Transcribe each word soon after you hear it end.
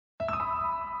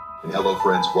Hello,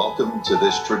 friends. Welcome to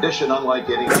this tradition unlike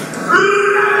any.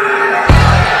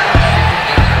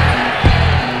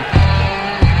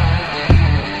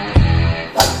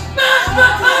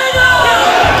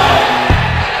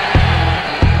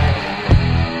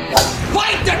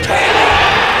 Light the candle!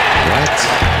 What?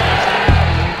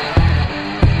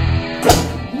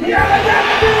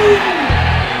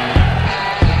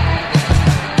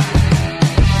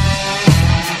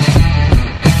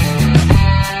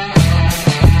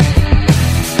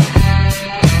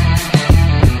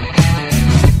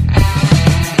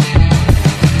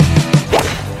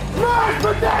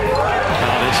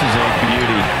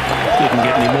 Didn't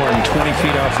get any more than 20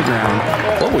 feet off the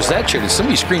ground. What was that, Did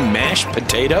somebody scream mashed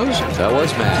potatoes? That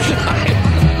was mashed.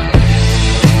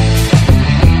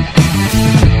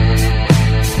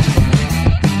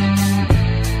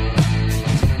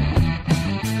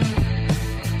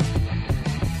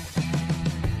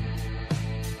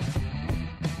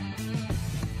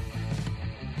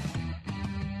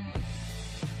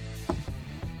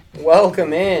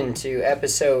 Welcome in to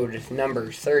episode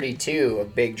number 32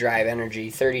 of Big Drive Energy.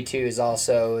 32 is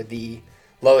also the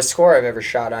lowest score I've ever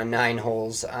shot on 9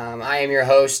 holes. I am your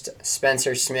host,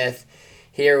 Spencer Smith,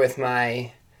 here with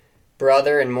my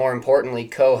brother and more importantly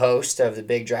co-host of the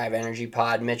Big Drive Energy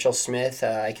pod, Mitchell Smith.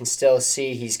 I can still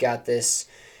see he's got this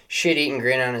shit-eating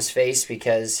grin on his face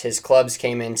because his clubs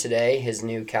came in today, his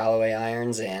new Callaway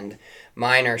irons, and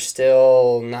mine are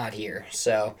still not here.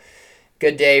 So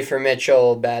good day for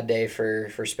Mitchell, bad day for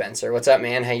Spencer. What's up,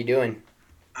 man? How you doing?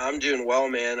 I'm doing well,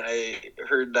 man. I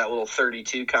heard that little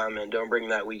 32 comment. Don't bring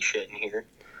that weak shit in here.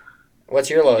 What's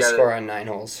your lowest score on 9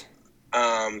 holes?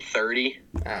 30.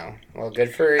 Oh, well,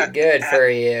 good for you. Good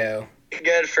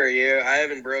for you. I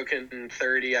haven't broken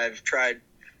 30. I've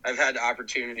had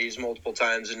opportunities multiple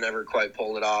times and never quite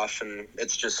pulled it off, and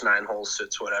it's just 9 holes, so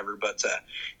it's whatever. But,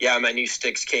 yeah, my new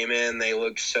sticks came in. They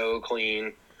look so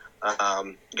clean.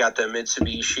 Got the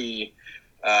Mitsubishi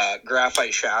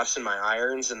graphite shafts in my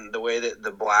irons, and the way that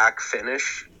the black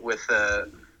finish with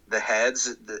the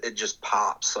heads, it just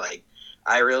pops. Like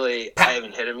I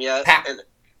haven't hit them yet, and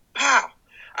pow!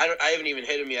 I haven't even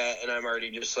hit them yet, and I'm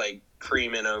already just like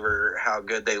creaming over how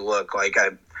good they look. Like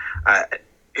I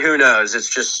who knows? It's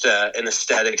just an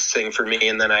aesthetics thing for me.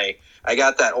 And then I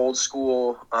got that old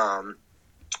school.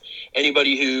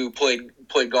 Anybody who played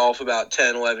golf about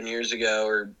 10, 11 years ago,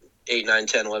 or 8, 9,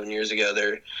 10, 11 years ago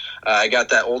there. I got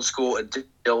that old school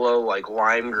Adillo, like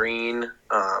lime green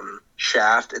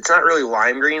shaft. It's not really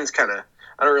lime green. It's kind of,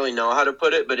 I don't really know how to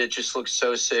put it, but it just looks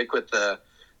so sick with the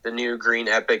new green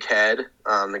Epic head,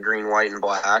 the green, white, and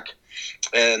black.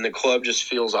 And the club just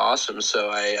feels awesome.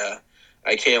 So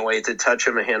I can't wait to touch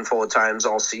them a handful of times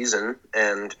all season.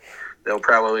 And they'll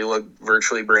probably look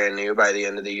virtually brand new by the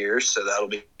end of the year. So that'll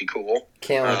be cool.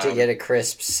 Can't wait to get a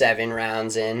crisp 7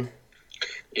 rounds in.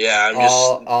 Yeah,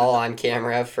 all on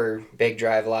camera for Big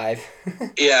Drive Live.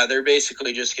 Yeah, they're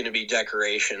basically just going to be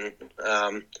decoration.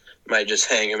 Might just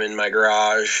hang them in my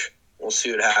garage. We'll see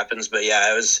what happens. But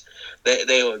yeah,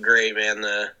 they look great, man.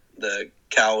 The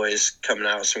Callaway's coming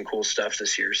out with some cool stuff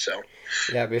this year. So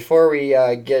yeah, before we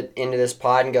get into this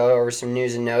pod and go over some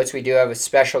news and notes, we do have a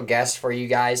special guest for you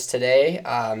guys today.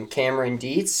 Cameron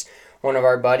Dietz, one of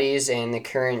our buddies and the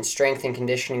current strength and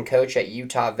conditioning coach at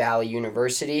Utah Valley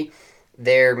University.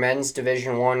 Their men's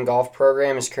Division I golf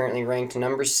program is currently ranked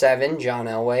number 7, John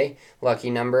Elway,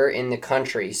 lucky number, in the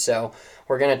country. So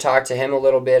we're going to talk to him a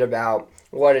little bit about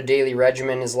what a daily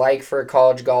regimen is like for a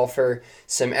college golfer,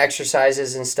 some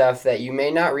exercises and stuff that you may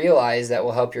not realize that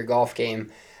will help your golf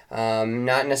game.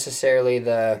 Not necessarily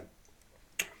the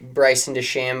Bryson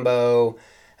DeChambeau.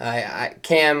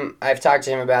 Cam, I've talked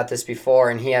to him about this before,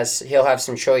 and he'll have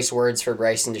some choice words for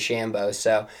Bryson DeChambeau.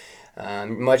 So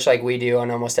much like we do on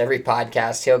almost every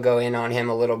podcast, he'll go in on him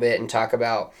a little bit and talk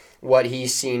about what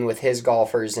he's seen with his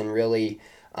golfers and really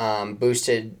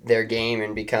boosted their game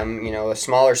and become, a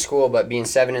smaller school, but being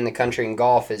 7 in the country in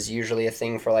golf is usually a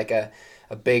thing for like a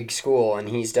big school, and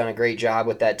he's done a great job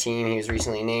with that team. He was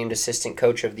recently named Assistant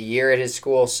Coach of the Year at his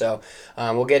school, so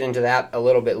we'll get into that a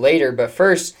little bit later. But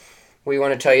first, we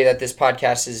want to tell you that this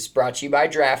podcast is brought to you by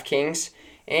DraftKings,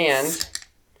 and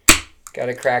got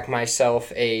to crack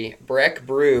myself a Breck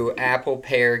Brew Apple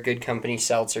Pear Good Company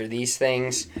Seltzer. These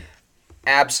things,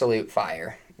 absolute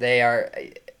fire. They are,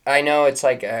 I know it's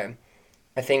like a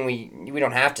thing we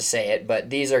don't have to say it, but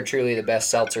these are truly the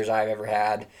best seltzers I've ever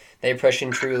had. They're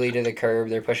pushing Truly to the curb.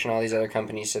 They're pushing all these other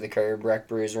companies to the curb. Breck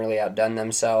Brew has really outdone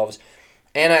themselves.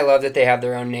 And I love that they have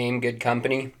their own name, Good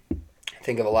Company. I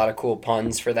think of a lot of cool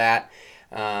puns for that.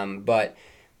 But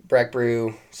Breck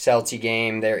Brew, Seltzy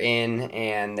game, they're in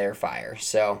and they're fire.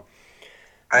 So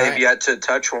I have yet to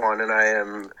touch one, and I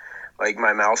am like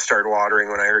my mouth started watering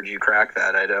when I heard you crack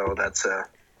that. I know that's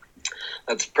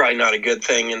probably not a good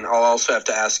thing, and I'll also have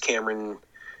to ask Cameron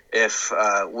if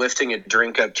lifting a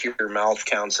drink up to your mouth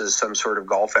counts as some sort of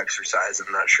golf exercise.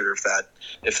 I'm not sure if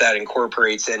that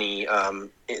incorporates any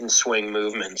in swing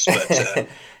movements, but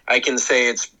I can say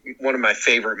it's one of my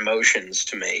favorite motions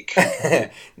to make.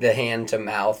 The hand to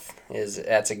mouth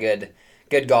that's a good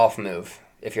golf move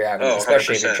if you're having,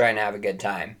 especially 100%. if you're trying to have a good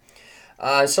time.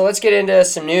 So let's get into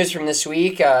some news from this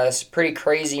week. Some pretty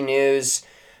crazy news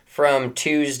from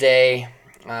Tuesday.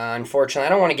 Unfortunately, I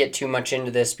don't want to get too much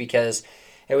into this because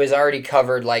it was already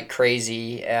covered like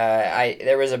crazy.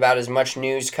 There was about as much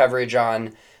news coverage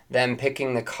on them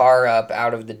picking the car up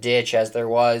out of the ditch as there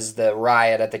was the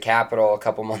riot at the Capitol a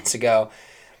couple months ago.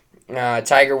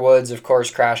 Tiger Woods, of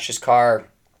course, crashed his car.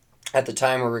 At the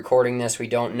time we're recording this, we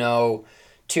don't know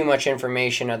too much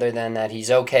information other than that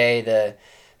he's okay.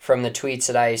 From the tweets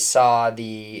that I saw,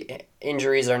 the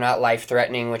injuries are not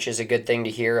life-threatening, which is a good thing to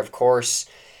hear, of course.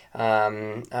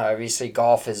 Obviously,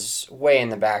 golf is way in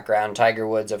the background. Tiger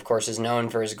Woods, of course, is known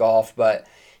for his golf, but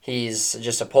he's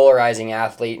just a polarizing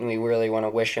athlete, and we really want to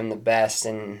wish him the best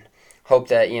and hope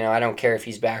that, I don't care if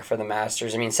he's back for the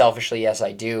Masters. I mean, selfishly, yes,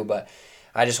 I do, but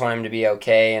I just want him to be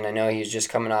okay, and I know he's just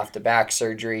coming off the back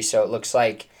surgery, so it looks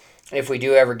like if we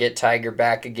do ever get Tiger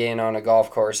back again on a golf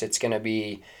course, it's going to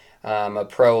be a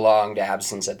prolonged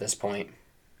absence at this point.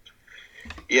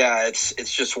 Yeah, it's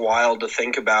just wild to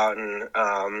think about, and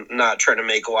not trying to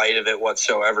make light of it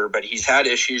whatsoever, but he's had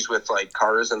issues with like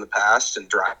cars in the past and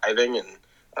driving,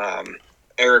 and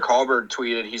Eric Hallberg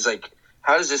tweeted, he's like,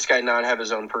 how does this guy not have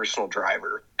his own personal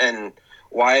driver? And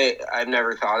why, I've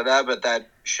never thought of that, but that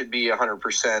should be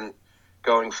 100%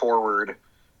 going forward.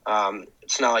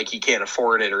 It's not like he can't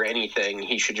afford it or anything.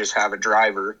 He should just have a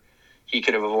driver. He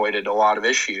could have avoided a lot of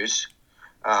issues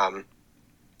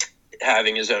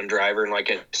having his own driver. And like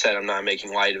I said, I'm not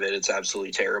making light of it. It's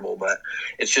absolutely terrible. But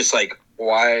it's just like,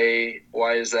 why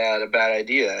is that a bad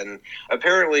idea? And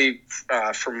apparently,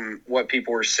 from what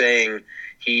people were saying,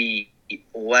 he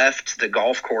left the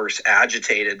golf course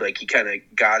agitated. Like he kind of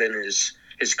got in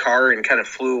his car and kind of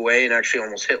flew away and actually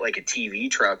almost hit like a TV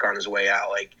truck on his way out.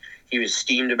 Like he was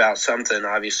steamed about something.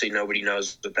 Obviously, nobody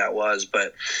knows what that was,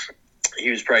 but he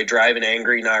was probably driving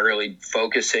angry, not really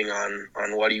focusing on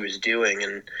what he was doing.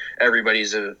 And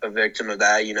everybody's a victim of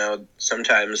that.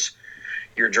 Sometimes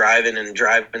you're driving and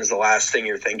driving is the last thing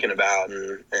you're thinking about.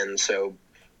 And so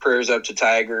prayers up to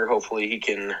Tiger. Hopefully he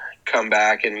can come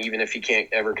back. And even if he can't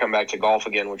ever come back to golf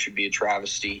again, which would be a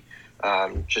travesty,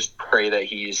 just pray that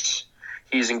he's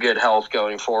in good health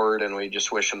going forward, and we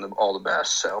just wish him all the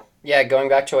best. So yeah, going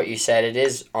back to what you said, it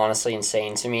is honestly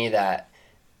insane to me that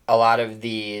a lot of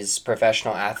these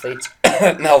professional athletes,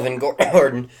 Melvin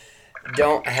Gordon,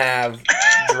 don't have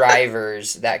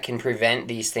drivers that can prevent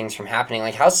these things from happening.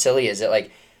 Like, how silly is it?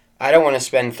 Like, I don't want to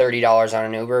spend $30 on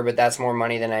an Uber, but that's more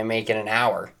money than I make in an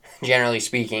hour, generally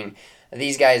speaking.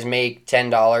 These guys make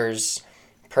 $10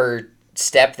 per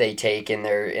step they take in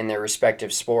their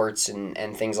respective sports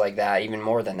and things like that, even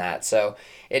more than that. So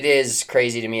it is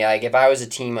crazy to me. Like, if I was a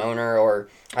team owner, or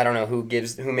I don't know who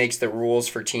makes the rules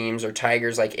for teams, or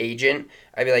Tiger's like agent,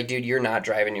 I'd be like, dude, you're not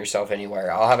driving yourself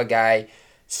anywhere. I'll have a guy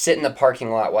sit in the parking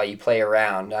lot while you play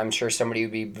around. I'm sure somebody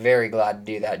would be very glad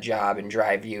to do that job and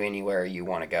drive you anywhere you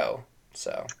want to go.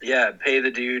 So yeah, pay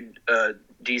the dude a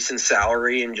decent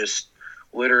salary and just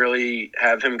literally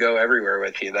have him go everywhere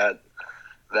with you.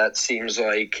 That seems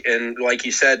like, and like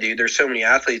you said, dude, there's so many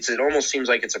athletes, it almost seems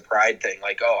like it's a pride thing.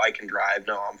 Like, oh, I can drive.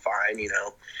 No, I'm fine,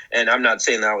 And I'm not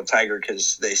saying that with Tiger,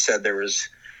 because they said there was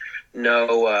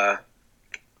no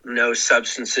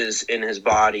substances in his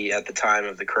body at the time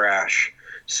of the crash.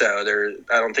 So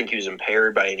I don't think he was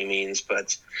impaired by any means,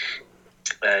 but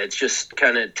it's just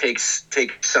kind of takes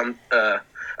some a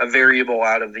variable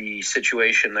out of the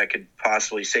situation that could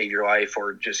possibly save your life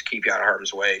or just keep you out of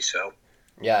harm's way. So.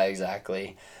 Yeah,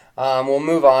 exactly. We'll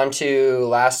move on to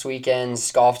last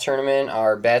weekend's golf tournament.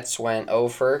 Our bets went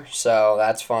over, so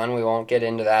that's fun. We won't get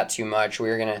into that too much.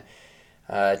 We're going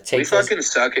to take We fucking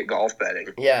suck at golf betting.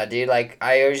 Yeah, dude. Like,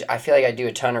 I feel like I do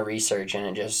a ton of research,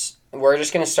 and we're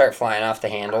just going to start flying off the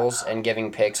handles and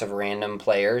giving picks of random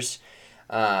players,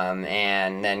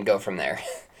 and then go from there.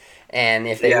 And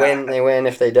if they win, they win.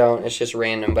 If they don't, it's just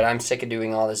random. But I'm sick of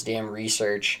doing all this damn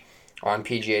research on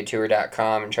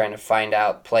PGAtour.com and trying to find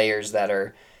out players that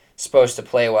are supposed to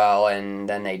play well and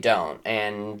then they don't.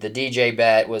 And the DJ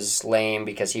bet was lame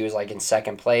because he was like in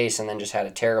second place and then just had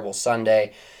a terrible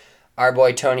Sunday. Our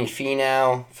boy Tony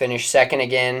Finau finished second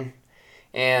again.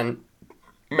 And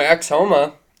Max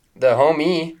Homa, the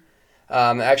homie,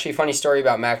 Actually, funny story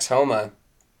about Max Homa.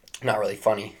 Not really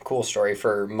funny, cool story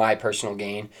for my personal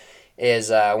gain. Is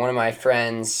one of my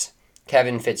friends,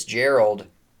 Kevin Fitzgerald,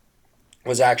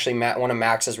 was actually one of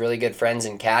Max's really good friends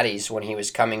and caddies when he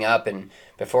was coming up, and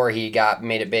before he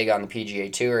made it big on the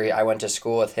PGA Tour. I went to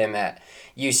school with him at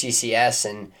UCCS,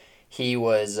 and he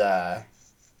was,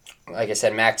 like I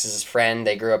said, Max's friend.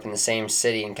 They grew up in the same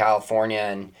city in California,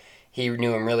 and he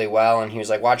knew him really well, and he was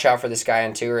like, watch out for this guy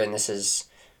on tour, and this is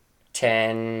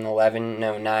 10, 11,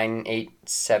 no, 9, 8,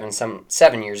 7,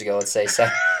 7 years ago, let's say. So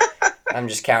I'm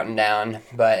just counting down.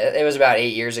 But it was about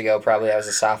 8 years ago, probably. I was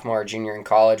a sophomore or junior in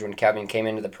college when Kevin came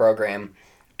into the program.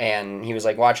 And he was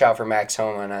like, watch out for Max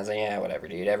Homa. And I was like, yeah, whatever,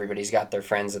 dude. Everybody's got their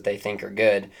friends that they think are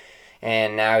good.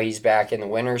 And now he's back in the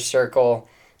winner's circle.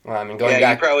 And going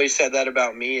back, you probably said that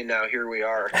about me, and now here we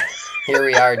are. Here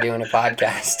we are doing a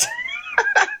podcast.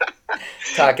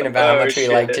 Talking about how much we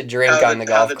like to drink on the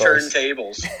golf course. How the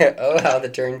turntables. Oh, how the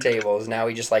turntables. Now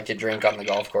we just like to drink on the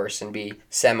golf course and be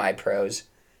semi-pros.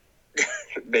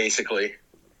 Basically.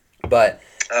 But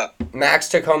Max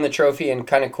took home the trophy, and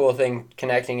kind of cool thing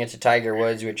connecting it to Tiger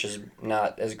Woods, which is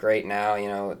not as great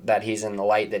now, that he's in the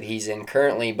light that he's in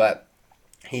currently. But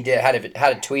he had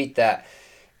a tweet that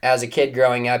as a kid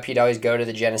growing up, he'd always go to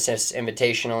the Genesis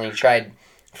Invitational, and he tried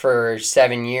for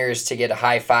 7 years to get a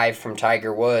high five from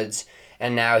Tiger Woods.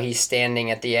 And now he's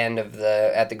standing at the end of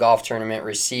at the golf tournament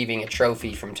receiving a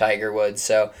trophy from Tiger Woods.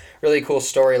 So really cool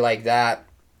story like that.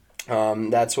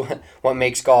 That's what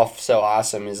makes golf so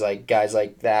awesome, is like guys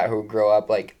like that who grow up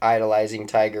like idolizing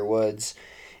Tiger Woods,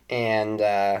 and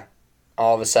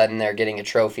all of a sudden they're getting a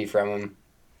trophy from him.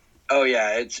 Oh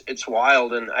yeah, it's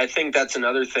wild, and I think that's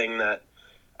another thing that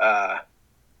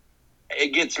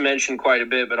it gets mentioned quite a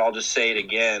bit, but I'll just say it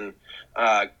again.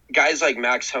 Guys like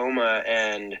Max Homa,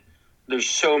 and there's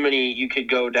so many you could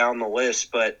go down the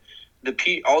list, but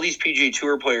all these PGA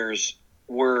Tour players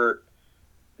were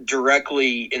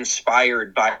directly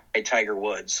inspired by Tiger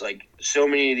Woods. Like, so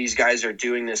many of these guys are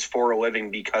doing this for a living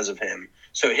because of him.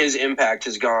 So his impact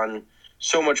has gone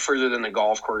so much further than the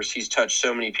golf course. He's touched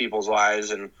so many people's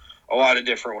lives in a lot of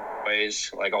different ways,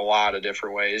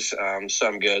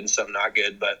 some good, some not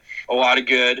good, but a lot of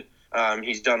good.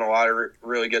 He's done a lot of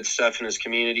really good stuff in his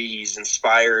community. He's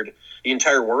inspired the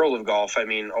entire world of golf. I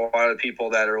mean, a lot of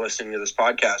people that are listening to this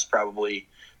podcast probably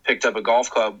picked up a golf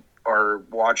club or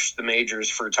watched the majors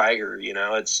for Tiger.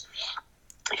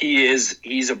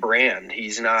 He's a brand.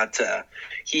 He's not,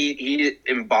 he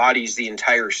embodies the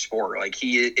entire sport. Like,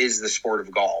 he is the sport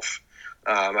of golf.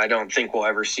 I don't think we'll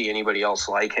ever see anybody else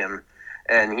like him.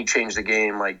 And he changed the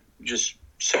game, like, just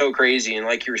so crazy. And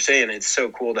like you were saying, it's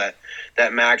so cool that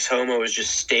Max Homa was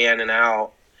just standing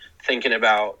out thinking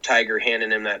about Tiger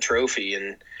handing him that trophy.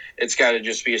 And it's got to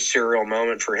just be a surreal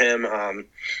moment for him.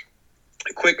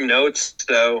 Quick notes,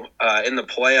 though, in the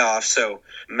playoffs. So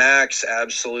Max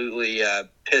absolutely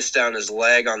pissed down his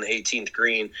leg on the 18th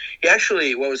green. He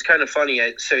actually, what was kind of funny,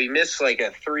 so he missed like a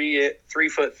 3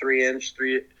 foot 3 inch,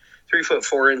 3 foot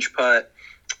 4 inch putt.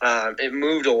 It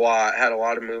moved a lot, had a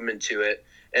lot of movement to it.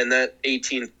 And that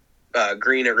 18th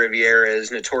green at Riviera is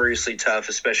notoriously tough,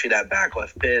 especially that back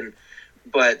left pin.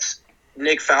 But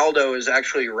Nick Faldo is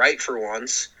actually right for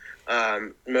once.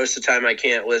 Most of the time I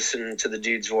can't listen to the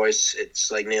dude's voice.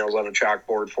 It's like nails on a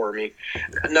chalkboard for me.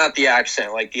 Not the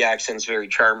accent. Like, the accent's very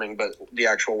charming, but the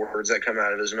actual words that come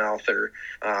out of his mouth are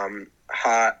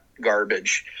hot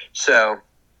garbage. So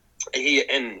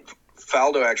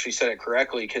Faldo actually said it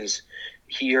correctly, because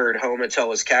he heard Homa tell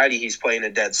his caddy he's playing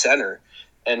a dead center.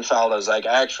 And Faldo's like,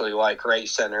 I actually like right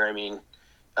center. I mean,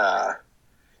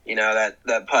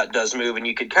 that putt does move, and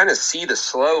you could kind of see the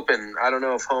slope, and I don't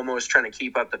know if Homa was trying to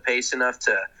keep up the pace enough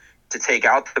to take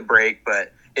out the break,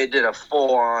 but it did a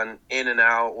full-on in and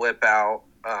out, lip out.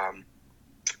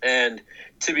 And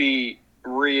to be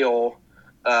real,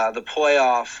 the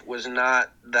playoff was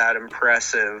not that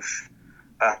impressive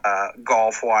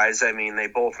golf-wise. I mean, they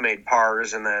both made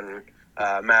pars, and then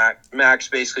Max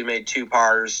basically made 2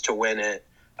 pars to win it,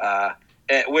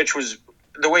 which was –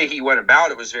 the way he went about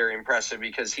it was very impressive,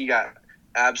 because he got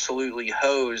absolutely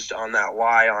hosed on that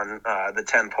lie on the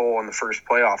 10th hole in the first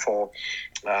playoff hole.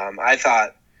 I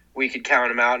thought we could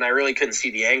count him out, and I really couldn't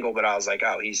see the angle, but I was like,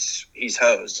 oh, he's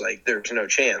hosed. Like, there's no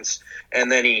chance. And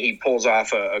then he pulls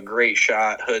off a great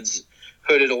shot,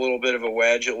 hooded a little bit of a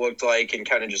wedge, it looked like, and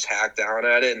kind of just hacked down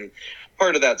at it. And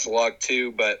part of that's luck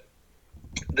too, but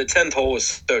the 10th hole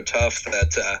was so tough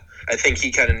that I think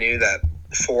he kind of knew that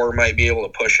 4 might be able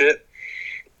to push it.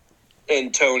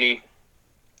 And Tony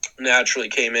naturally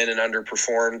came in and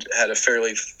underperformed, had a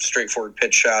fairly straightforward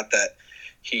pitch shot that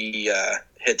he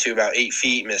hit to about 8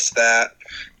 feet, missed that.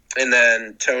 And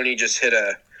then Tony just hit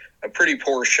a pretty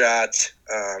poor shot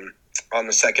on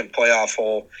the second playoff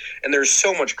hole. And there's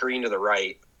so much green to the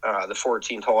right. The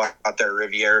 14th hole out there,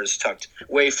 Riviera, is tucked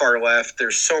way far left.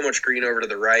 There's so much green over to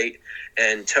the right,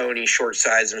 and Tony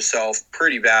short-sized himself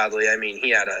pretty badly. I mean,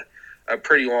 he had a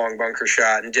pretty long bunker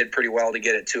shot and did pretty well to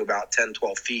get it to about 10,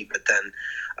 12 feet, but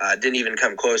then didn't even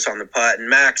come close on the putt. And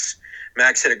Max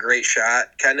hit a great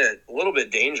shot, kind of a little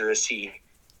bit dangerous. He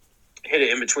hit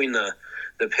it in between the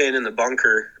pin and the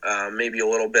bunker, maybe a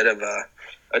little bit of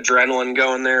adrenaline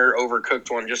going there,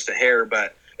 overcooked one just a hair,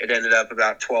 but it ended up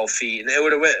about 12 feet, and it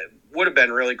would have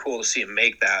been really cool to see him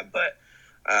make that, but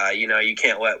you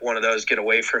can't let one of those get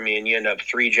away from you, and you end up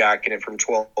three-jacking it from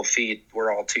 12 feet.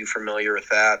 We're all too familiar with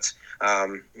that.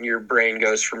 Your brain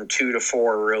goes from 2 to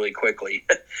 4 really quickly.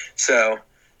 So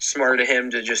smart of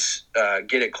him to just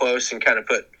get it close and kind of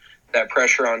put that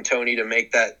pressure on Tony to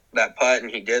make that putt, and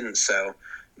he didn't. So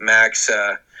Max,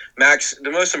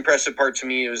 the most impressive part to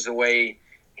me was the way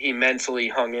he mentally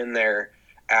hung in there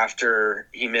after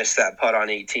he missed that putt on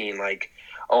 18. Like,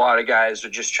 a lot of guys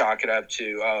would just chalk it up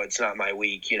to, oh, it's not my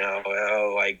week,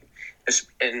 and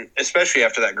especially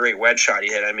after that great wedge shot he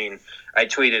hit. I mean, I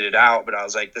tweeted it out, but I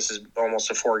was like, this is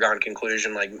almost a foregone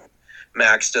conclusion. Like,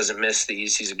 Max doesn't miss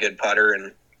these. He's a good putter,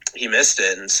 and he missed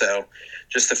it. And so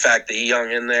just the fact that he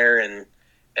hung in there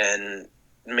and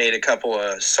made a couple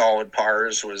of solid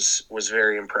pars was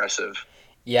very impressive.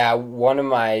 Yeah, one of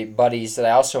my buddies that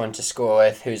I also went to school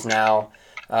with, who's now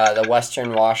the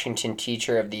Western Washington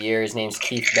Teacher of the Year, his name's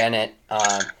Keith Bennett.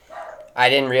 I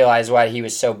didn't realize why he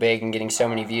was so big and getting so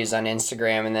many views on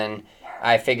Instagram, and then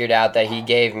I figured out that he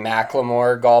gave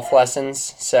Macklemore golf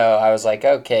lessons, so I was like,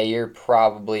 okay, you're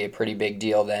probably a pretty big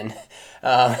deal then.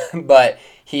 But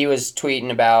he was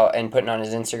tweeting about and putting on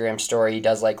his Instagram story, he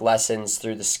does like lessons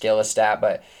through the Skillest app,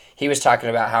 but he was talking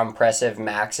about how impressive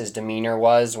Max's demeanor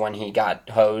was when he got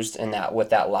hosed with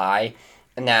that lie,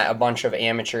 and that a bunch of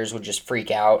amateurs would just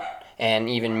freak out, and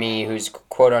even me, who's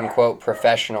quote-unquote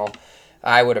professional,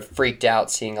 I would have freaked out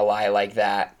seeing a lie like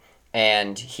that,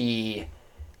 and he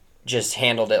just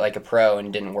handled it like a pro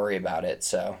and didn't worry about it.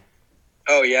 So,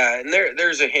 oh yeah, and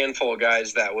there's a handful of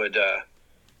guys that would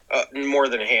more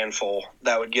than a handful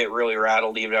that would get really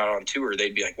rattled even out on tour.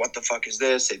 They'd be like, "What the fuck is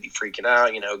this?" They'd be freaking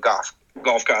out.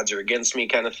 Golf gods are against me,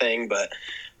 kind of thing. But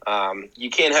you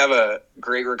can't have a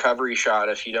great recovery shot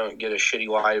if you don't get a shitty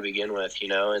lie to begin with,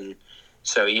 And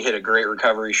so he hit a great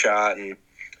recovery shot, and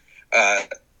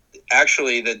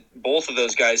actually, both of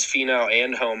those guys, Finau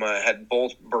and Homa, had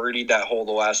both birdied that hole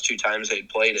the last 2 times they'd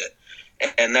played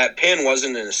it. And that pin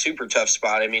wasn't in a super tough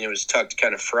spot. I mean, it was tucked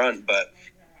kind of front, but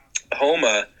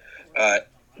Homa,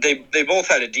 they both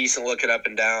had a decent look at up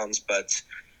and downs, but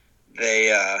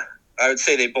I would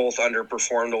say they both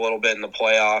underperformed a little bit in the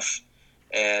playoff.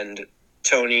 And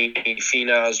Tony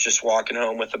Finau is just walking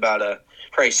home with about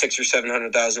probably $600,000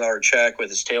 or $700,000 check with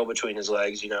his tail between his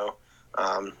legs.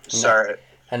 Sorry.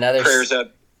 Prayers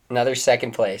up. Another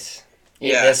second place.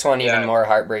 Yeah, this one even more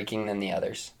heartbreaking than the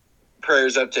others.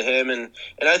 Prayers up to him, and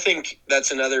I think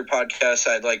that's another podcast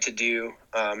I'd like to do.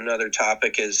 Another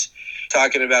topic is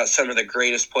talking about some of the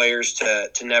greatest players to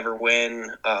never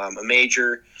win a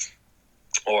major,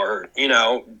 or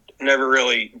never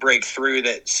really break through,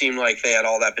 that seemed like they had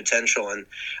all that potential. And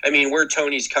I mean, where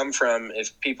Tony's come from,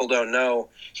 if people don't know,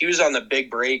 he was on the Big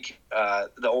Break,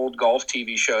 the old golf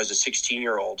TV show, as a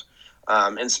 16-year-old.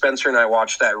 And Spencer and I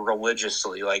watched that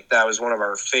religiously. Like, that was one of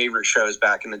our favorite shows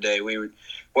back in the day.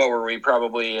 What were we,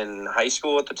 probably in high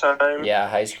school at the time? Yeah,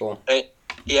 high school.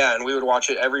 And we would watch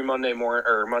it every Monday morning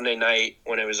or Monday night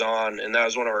when it was on, and that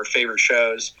was one of our favorite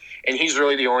shows. And he's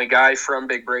really the only guy from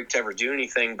Big Break to ever do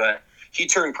anything, but he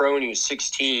turned pro when he was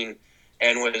 16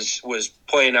 and was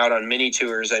playing out on mini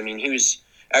tours. I mean, he was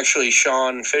actually,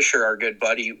 Sean Fisher, our good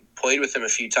buddy, played with him a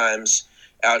few times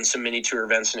out in some mini tour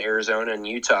events in Arizona and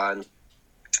Utah. And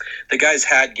the guy's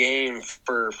had game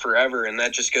for forever, and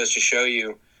that just goes to show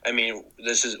you. I mean,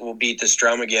 we'll beat this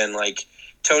drum again. Like,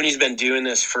 Tony's been doing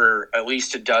this for at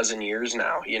least a dozen years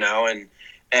now,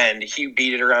 and he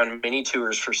beat it around mini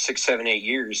tours for 6, 7, 8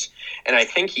 years. And I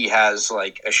think he has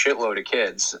like a shitload of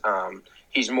kids.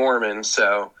 He's Mormon,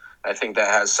 so I think that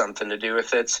has something to do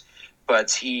with it.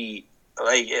 But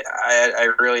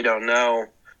I really don't know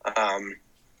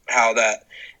how that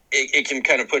it can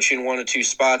kind of put you in one of two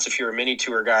spots. If you're a mini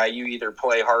tour guy, you either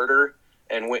play harder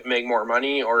and make more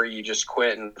money, or you just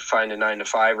quit and find a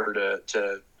 9-to-5er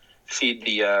to feed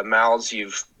the mouths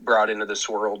you've brought into this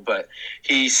world. But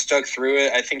he stuck through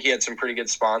it. I think he had some pretty good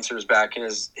sponsors back in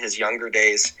his younger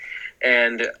days,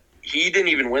 and he didn't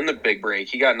even win the Big Break.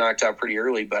 He got knocked out pretty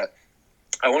early, but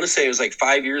I want to say it was like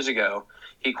 5 years ago.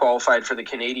 he qualified for the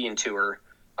Canadian Tour,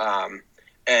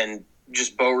 and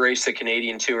just boat raced the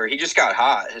Canadian Tour. He just got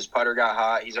hot. His putter got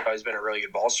hot. He's always been a really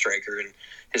good ball striker, and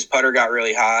his putter got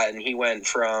really hot, and he went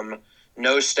from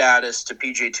no status to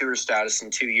PGA Tour status in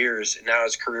 2 years, and now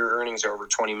his career earnings are over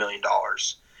 $20 million.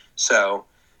 So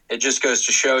it just goes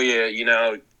to show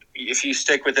you, if you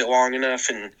stick with it long enough,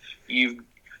 and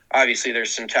obviously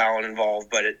there's some talent involved,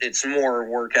 but it's more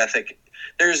work ethic.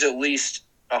 There's at least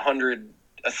 100,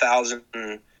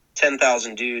 1,000,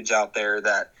 10,000 dudes out there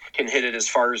that can hit it as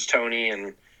far as Tony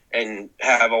and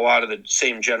have a lot of the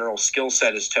same general skill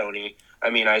set as Tony. I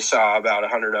mean, I saw about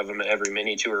 100 of them at every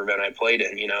mini tour event I played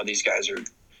in. These guys are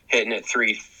hitting at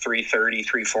 330,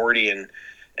 340,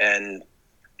 and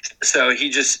so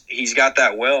he's got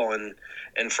that will,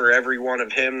 and for every one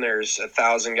of him, there's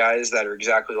 1,000 guys that are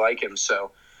exactly like him.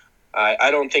 So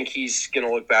I don't think he's going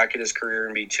to look back at his career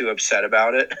and be too upset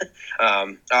about it.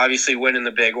 Obviously, winning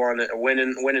the big one,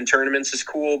 winning tournaments is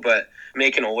cool, but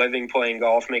making a living playing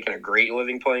golf, making a great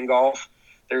living playing golf,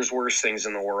 there's worse things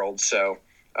in the world. So,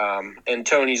 and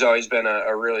Tony's always been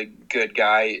a really good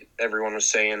guy. Everyone was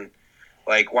saying,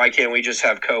 like, why can't we just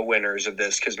have co-winners of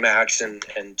this? Because Max and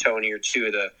Tony are two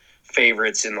of the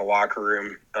favorites in the locker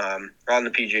room on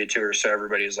the PGA Tour. So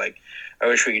everybody was like, I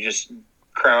wish we could just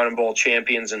crown them both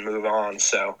champions and move on.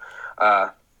 So,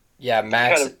 yeah,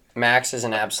 Max is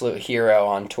an absolute hero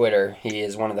on Twitter. He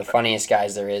is one of the funniest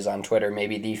guys there is on Twitter,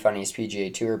 maybe the funniest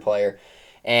PGA Tour player.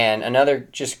 And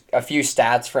just a few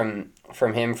stats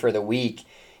from him for the week.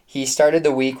 He started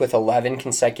the week with 11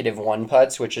 consecutive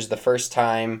one-putts, which is the first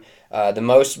time, the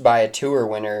most by a tour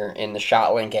winner in the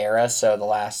ShotLink era, so the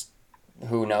last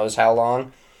who knows how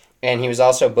long. And he was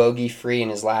also bogey-free in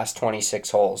his last 26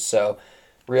 holes. So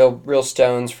real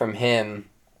stones from him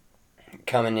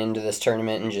coming into this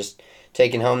tournament and just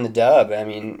taking home the dub. I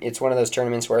mean, it's one of those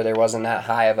tournaments where there wasn't that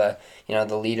high of a,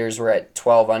 the leaders were at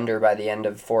 12 under by the end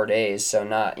of 4 days. So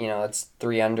not, it's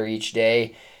 3 under each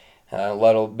day. A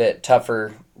little bit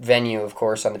tougher venue, of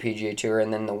course, on the PGA Tour,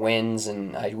 and then the winds,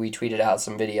 and we tweeted out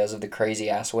some videos of the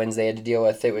crazy-ass winds they had to deal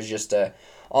with. It was just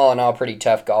all in all, pretty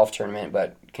tough golf tournament,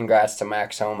 but congrats to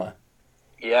Max Homa.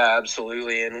 Yeah,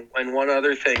 absolutely. And one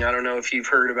other thing, I don't know if you've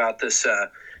heard about this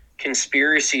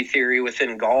conspiracy theory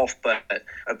within golf, but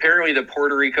apparently the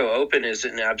Puerto Rico Open is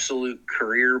an absolute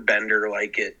career bender.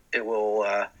 Like it'll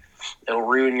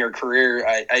ruin your career.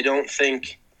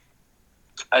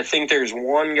 I think there's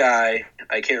one guy,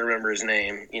 I can't remember his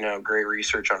name, great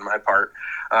research on my part.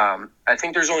 I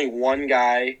think there's only one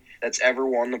guy that's ever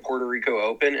won the Puerto Rico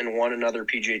Open and won another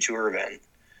PGA Tour event.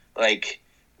 Like,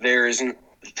 there isn't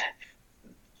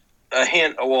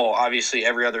obviously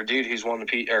every other dude who's won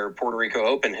the Puerto Rico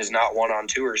Open has not won on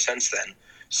tour since then.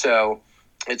 So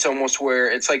it's almost where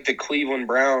it's like the Cleveland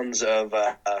Browns of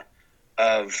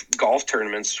golf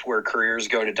tournaments where careers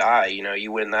go to die.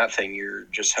 You win that thing, you're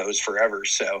just hosed forever.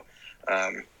 So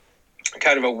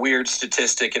kind of a weird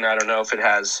statistic, and I don't know if it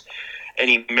has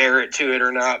any merit to it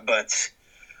or not, but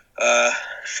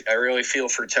I really feel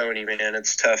for Tony, man.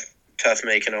 It's tough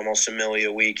making almost $1 million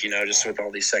a week, just with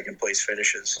all these second place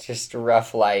finishes. Just a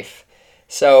rough life.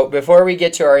 So before we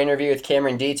get to our interview with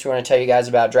Cameron Dietz, we want to tell you guys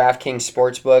about DraftKings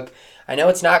Sportsbook. I know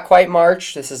it's not quite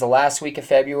March. This is the last week of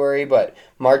February, but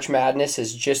March Madness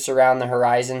is just around the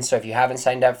horizon. So if you haven't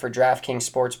signed up for DraftKings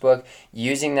Sportsbook,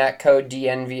 using that code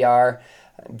DNVR,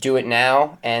 do it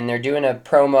now. And they're doing a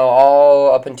promo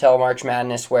all up until March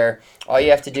Madness where all you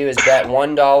have to do is bet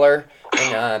 $1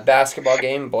 in a basketball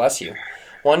game. Bless you.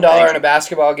 $1 in a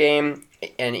basketball game,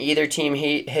 and either team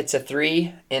hits a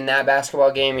 3 in that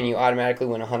basketball game, and you automatically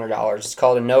win $100. It's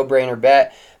called a no-brainer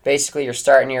bet. Basically, you're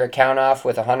starting your account off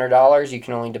with $100. You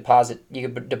can only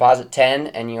deposit 10,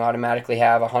 and you automatically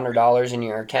have $100 in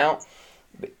your account,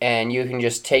 and you can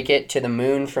just take it to the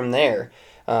moon from there.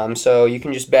 So you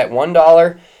can just bet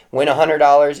 $1, win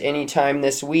 $100 anytime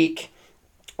this week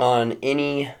on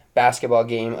any basketball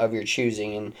game of your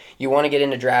choosing. And you want to get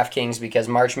into DraftKings because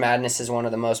March Madness is one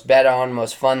of the most bet on,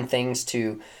 most fun things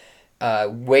to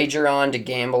wager on, to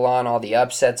gamble on, all the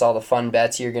upsets, all the fun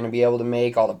bets you're going to be able to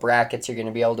make, all the brackets you're going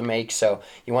to be able to make. So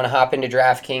you want to hop into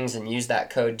DraftKings and use that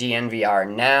code DNVR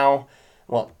now.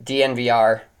 Well,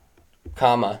 DNVR,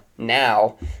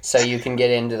 now, so you can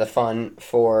get into the fun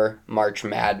for March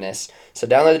Madness. So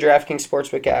download the DraftKings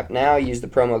Sportsbook app now. Use the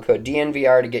promo code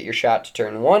DNVR to get your shot to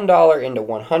turn $1 into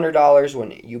 $100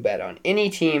 when you bet on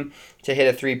any team to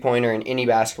hit a three-pointer in any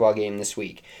basketball game this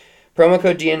week. Promo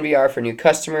code DNVR for new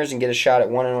customers and get a shot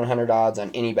at 1 in 100 odds on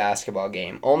any basketball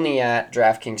game. Only at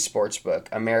DraftKings Sportsbook,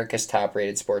 America's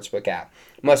top-rated sportsbook app.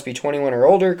 Must be 21 or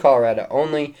older, Colorado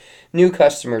only. New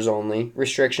customers only.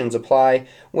 Restrictions apply.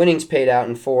 Winnings paid out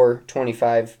in 4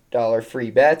 $25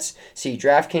 free bets. See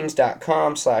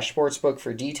DraftKings.com/sportsbook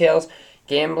for details.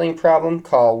 Gambling problem?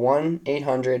 Call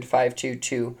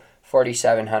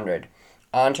 1-800-522-4700.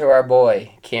 On to our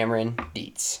boy, Cameron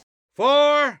Dietz.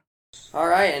 4. All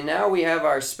right, and now we have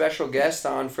our special guest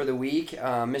on for the week,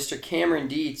 Mr. Cameron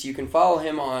Dietz. You can follow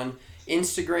him on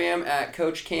Instagram at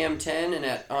CoachCam10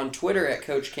 and on Twitter at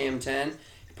CoachCam10.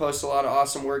 He posts a lot of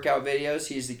awesome workout videos.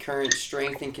 He's the current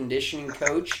strength and conditioning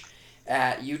coach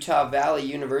at Utah Valley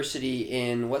University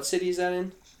in, what city is that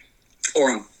in?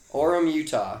 Orem,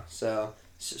 Utah. So,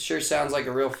 sure sounds like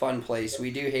a real fun place. We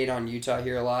do hate on Utah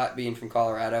here a lot, being from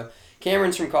Colorado.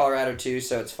 Cameron's from Colorado too,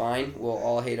 so it's fine. We'll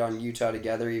all hate on Utah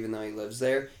together, even though he lives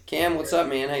there. Cam, what's up,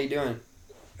 man? How you doing?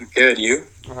 Good, you?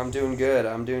 I'm doing good.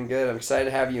 I'm excited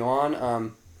to have you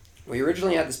on. We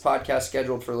originally had this podcast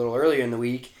scheduled for a little earlier in the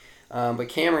week, but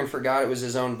Cameron forgot it was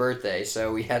his own birthday,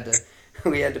 so we had to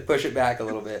push it back a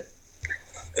little bit.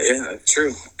 Yeah,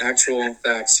 true. Actual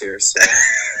facts here. So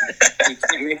you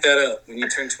can't make that up. When you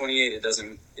turn 28, it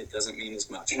doesn't mean as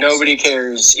much. Nobody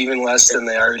cares, even less than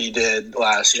they already did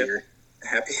last year.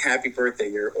 Happy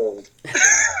birthday, you're old.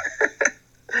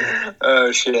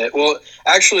 Oh, shit. Well,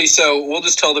 actually, so we'll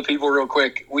just tell the people real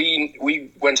quick. We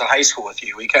went to high school with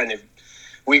you. We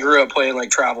grew up playing,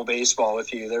 like, travel baseball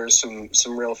with you. There was some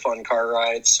real fun car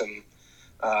rides, some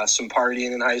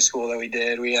partying in high school that we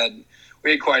did. We had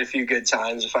quite a few good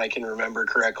times, if I can remember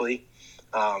correctly.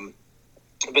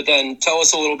 But then tell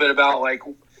us a little bit about, like,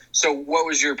 so what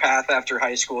was your path after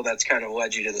high school that's kind of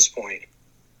led you to this point?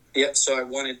 Yeah, so I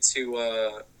wanted to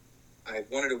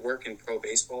work in pro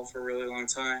baseball for a really long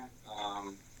time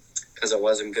because I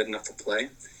wasn't good enough to play.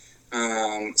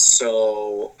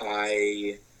 So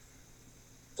I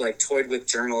toyed with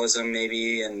journalism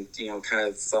maybe, and kind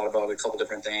of thought about a couple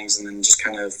different things, and then just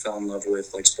kind of fell in love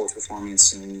with like sports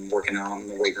performance and working out in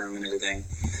the weight room and everything.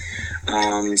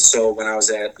 So when I was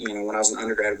an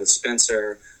undergrad with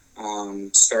Spencer,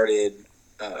 started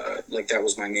that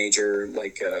was my major,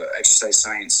 exercise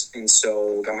science, and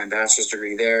so got my bachelor's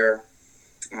degree there.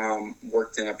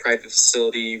 Worked in a private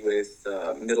facility with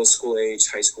middle school age,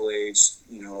 high school age,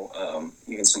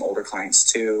 even some older clients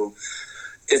too.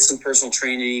 Did some personal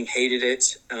training, hated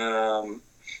it.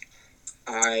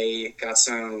 I got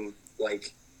some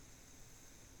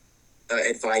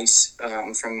advice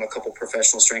from a couple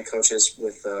professional strength coaches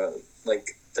with the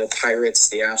Pirates,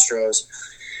 the Astros,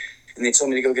 and they told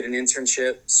me to go get an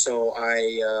internship. So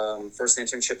first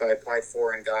internship I applied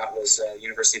for and got was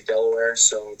University of Delaware.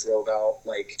 So drove out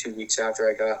 2 weeks after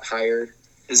I got hired.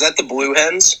 Is that the Blue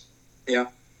Hens? Yeah.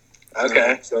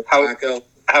 Okay.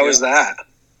 How was that?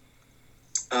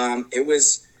 It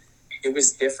was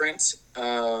different.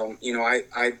 I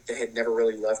had never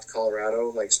really left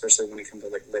Colorado, especially when it comes to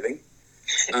living.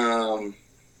 I'd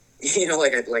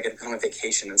gone on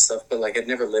vacation and stuff, but I'd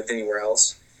never lived anywhere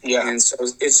else. Yeah. And so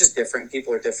it's just different.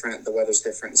 People are different. The weather's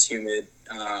different. It's humid.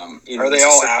 Are they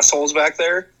all assholes back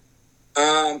there?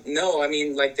 No, I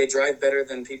mean, they drive better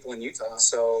than people in Utah.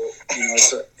 So,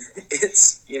 so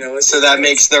that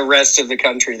makes the rest of the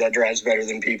country that drives better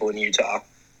than people in Utah.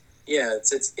 Yeah,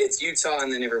 it's Utah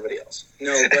and then everybody else.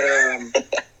 No, but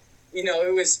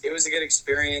it was a good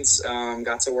experience.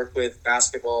 Got to work with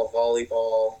basketball,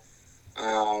 volleyball,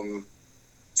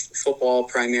 football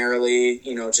primarily.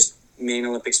 Just main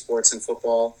Olympic sports and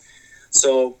football.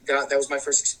 So that was my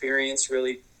first experience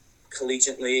really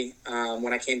collegiately.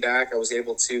 When I came back, I was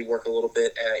able to work a little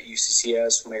bit at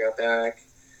UCCS when I got back,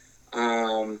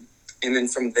 and then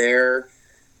from there,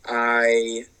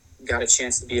 I got a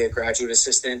chance to be a graduate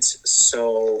assistant.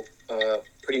 So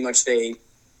pretty much they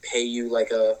pay you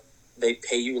like a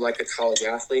college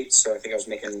athlete. So I think I was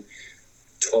making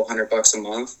 $1,200 a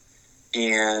month,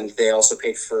 and they also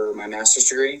paid for my master's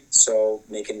degree. So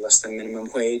making less than minimum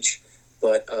wage,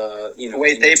 but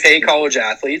Wait, they pay college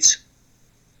athletes?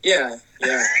 Yeah.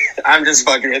 I'm just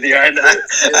fucking with you.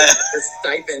 It's a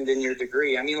stipend in your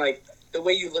degree. I mean, the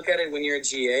way you look at it when you're a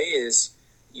GA is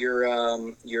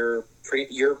you're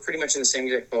pretty much in the same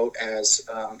exact boat as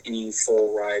any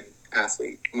full ride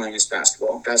athlete minus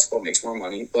basketball. Basketball makes more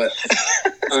money, but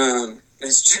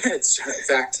it's a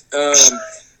fact.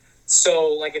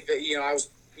 So if I was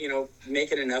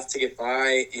making enough to get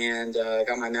by, and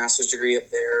got my master's degree up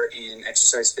there in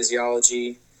exercise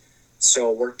physiology.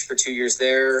 So worked for 2 years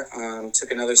there.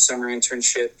 Took another summer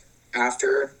internship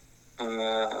after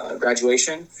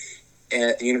graduation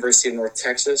at the University of North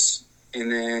Texas.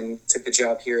 and then took the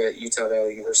job here at Utah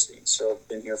Valley University. So I've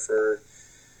been here for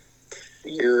a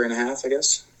year and a half, I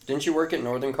guess. Didn't you work at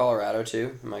Northern Colorado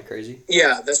too? Am I crazy?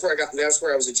 Yeah, that's where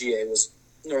I was a GA, was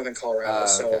Northern Colorado. Okay.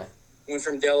 So went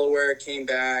from Delaware, came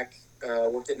back,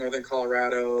 worked at Northern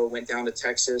Colorado, went down to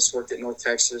Texas, worked at North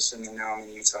Texas, and then now I'm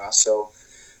in Utah. So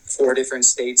 4 different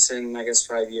states in, I guess,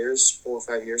 5 years, 4 or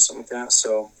 5 years, something like that.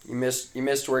 So you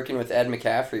missed working with Ed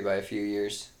McCaffrey by a few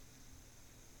years.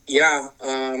 yeah,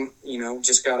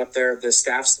 just got up there. The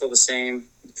staff's still the same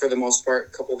for the most part.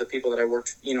 A couple of the people that I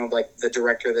worked, like the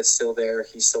director that's still there,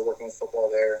 he's still working with football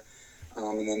there.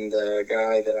 And then the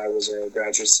guy that I was a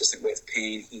graduate assistant with,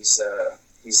 Payne, he's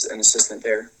an assistant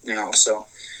there now. So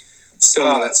still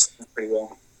know that stuff pretty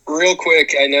well. Real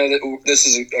quick, I know that this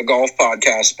is a golf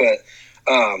podcast, but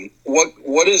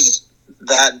what does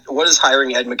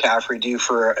hiring Ed McCaffrey do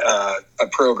for a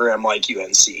program like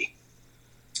UNC?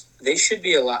 They should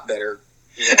be a lot better.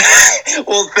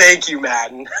 Well, thank you,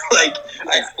 Madden.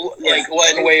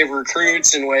 What in way of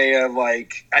recruits and way of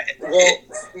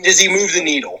does he move the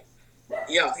needle?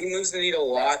 Yeah, he moves the needle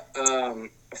a lot.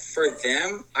 For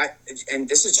them, and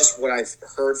this is just what I've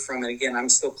heard from, and again, I'm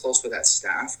still close with that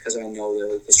staff because I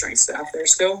know the strength staff there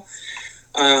still.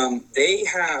 They've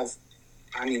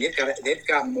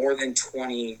got more than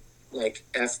 20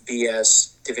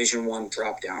 FBS Division I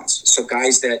drop downs. So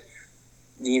guys that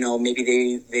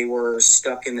maybe they were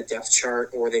stuck in the depth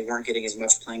chart, or they weren't getting as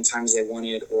much playing time as they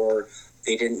wanted, or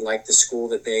they didn't like the school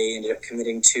that they ended up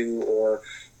committing to, or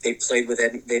they played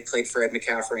for Ed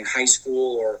McCaffrey in high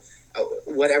school, or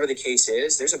whatever the case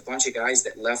is. There's a bunch of guys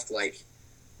that left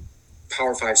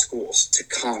Power 5 schools to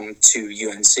come to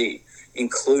UNC,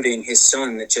 including his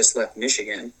son that just left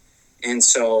Michigan. And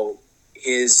so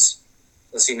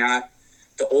not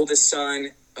the oldest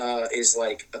son is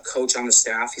a coach on the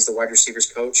staff. He's the wide receivers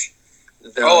coach.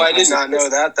 I did not know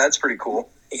that. That's pretty cool.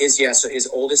 So his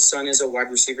oldest son is a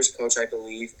wide receivers coach, I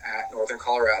believe, at Northern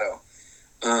Colorado.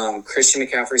 Christian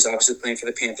McCaffrey's obviously playing for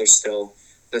the Panthers still.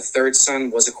 The third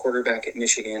son was a quarterback at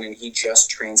Michigan, and he just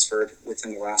transferred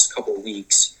within the last couple of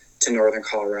weeks to Northern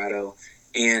Colorado.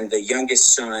 And the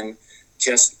youngest son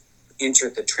just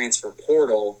entered the transfer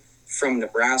portal from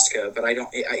Nebraska, but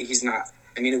he's not.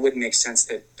 I mean, it wouldn't make sense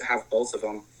to have both of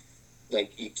them.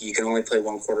 You can only play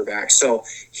one quarterback. So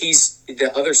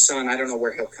the other son, I don't know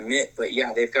where he'll commit, but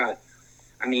yeah, they've got,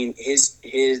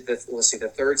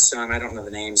 the third son, I don't know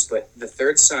the names, but the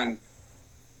third son,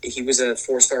 he was a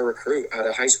 4-star recruit out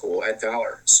of high school at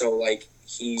Valor. So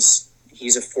he's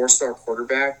a 4-star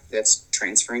quarterback that's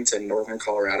transferring to Northern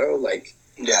Colorado.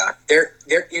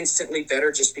 They're instantly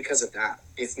better just because of that.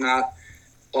 If not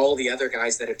all the other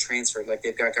guys that have transferred,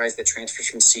 they've got guys that transferred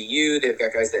from CU. They've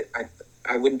got guys that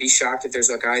I wouldn't be shocked if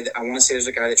there's a guy that I want to say there's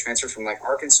a guy that transferred from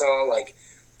Arkansas.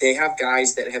 They have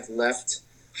guys that have left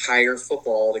higher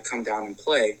football to come down and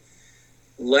play.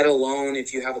 Let alone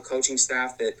if you have a coaching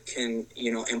staff that can,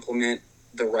 implement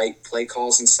the right play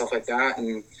calls and stuff like that,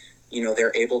 and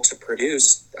they're able to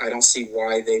produce. I don't see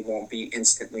why they won't be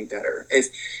instantly better.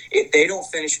 If they don't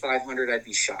finish 500, I'd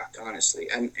be shocked, honestly.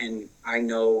 And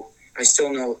I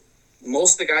still know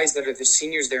most of the guys that are the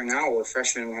seniors there now were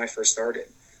freshmen when I first started.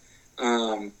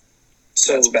 So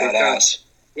that's badass.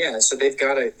 So they've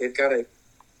got a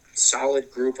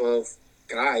solid group of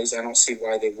guys. I don't see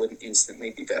why they wouldn't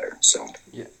instantly be better. So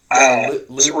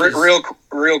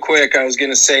real quick, I was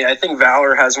going to say I think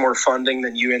Valor has more funding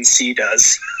than UNC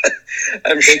does.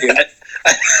 I'm sure.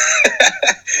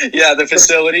 Yeah, the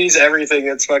facilities, everything.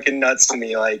 It's fucking nuts to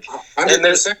me. And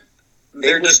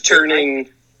they're just turning.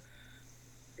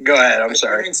 Go ahead. I'm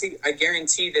sorry. I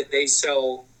guarantee that they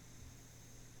sell.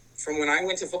 From when I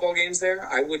went to football games there,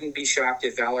 I wouldn't be shocked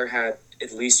if Valor had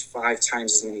at least 5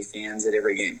 times as many fans at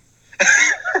every game.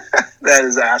 That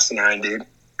is asinine, dude.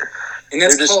 And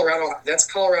that's Colorado. That's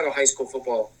Colorado high school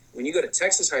football. When you go to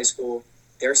Texas high school,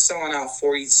 they're selling out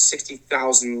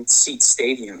 60,000 seat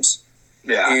stadiums.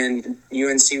 Yeah. And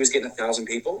UNC was getting 1,000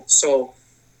 people, so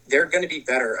they're going to be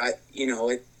better.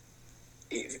 It'll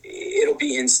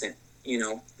be instant.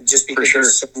 Just because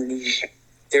there's so many.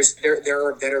 There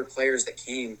are better players that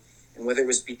came, and whether it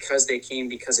was because they came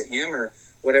because of him or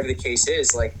whatever the case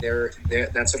is,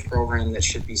 that's a program that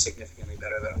should be significantly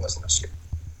better than it was last year.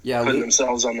 Yeah, putting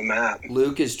themselves on the map.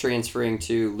 Luke is transferring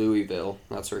to Louisville.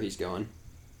 That's where he's going.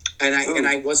 And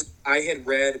I had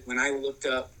read when I looked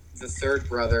up the third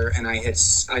brother, and I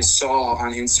saw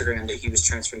on Instagram that he was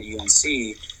transferring to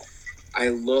UNC. I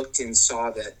looked and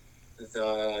saw that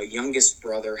the youngest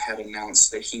brother had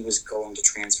announced that he was going to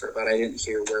transfer, but I didn't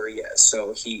hear where he is.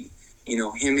 So him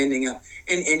ending up,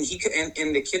 and he could,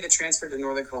 and the kid that transferred to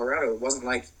Northern Colorado, it wasn't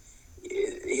like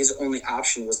his only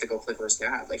option was to go play for his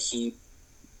dad. Like he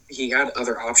had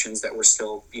other options that were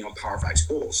still, Power 5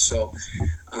 schools. So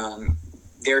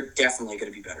they're definitely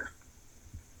going to be better.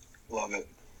 Love it.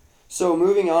 So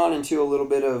moving on into a little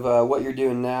bit of what you're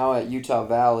doing now at Utah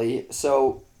Valley.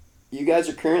 So you guys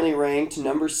are currently ranked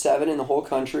number 7 in the whole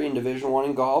country in Division I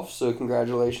in golf. So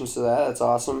congratulations to that. That's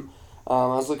awesome. I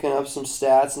was looking up some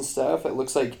stats and stuff. It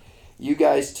looks like you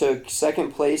guys took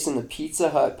second place in the Pizza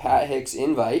Hut Pat Hicks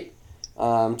Invite,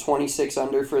 26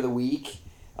 under for the week.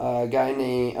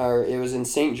 It was in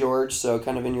St. George, so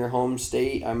kind of in your home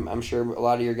state. I'm sure a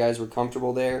lot of your guys were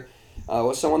comfortable there.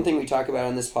 So one thing we talk about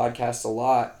on this podcast a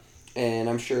lot, and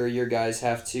I'm sure your guys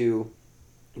have to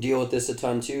deal with this a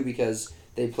ton too, because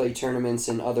they play tournaments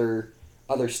in other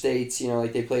states.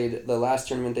 Like they played the last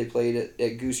tournament they played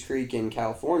at Goose Creek in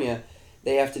California.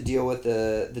 They have to deal with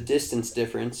the distance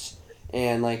difference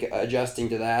and like adjusting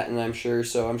to that. And I'm sure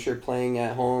playing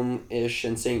at home ish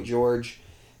in St. George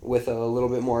with a little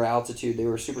bit more altitude, they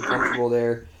were super comfortable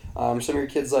there. Some of your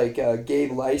kids like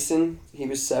Gabe Lyson, he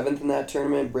was 7th in that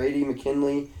tournament. Brady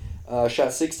McKinley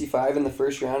shot 65 in the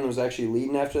first round and was actually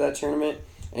leading after that tournament.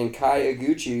 And Kai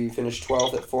Iguchi finished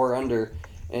 12th at 4 under.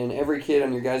 And every kid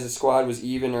on your guys' squad was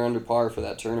even or under par for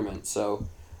that tournament. So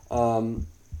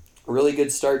really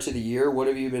good start to the year. What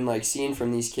have you been like seeing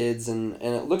from these kids? And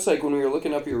it looks like when we were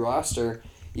looking up your roster,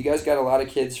 you guys got a lot of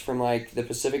kids from like the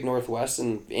Pacific Northwest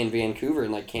and Vancouver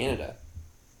and like Canada.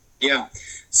 Yeah.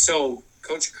 So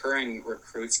Coach Curran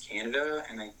recruits Canada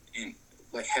and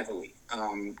like heavily.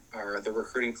 Or the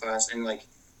recruiting class, and like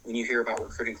when you hear about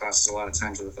recruiting classes, a lot of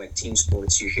times with like team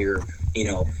sports, you hear,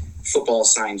 football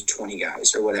signed 20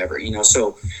 guys or whatever,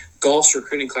 So golf's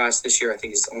recruiting class this year, I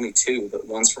think, is only 2, but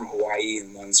one's from Hawaii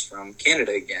and one's from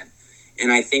Canada again.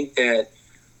 And I think that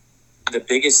the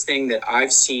biggest thing that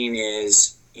I've seen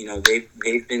is,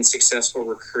 they've been successful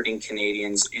recruiting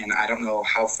Canadians, and I don't know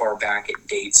how far back it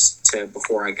dates to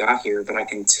before I got here, but I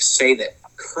can say that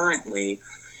currently,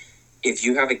 if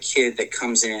you have a kid that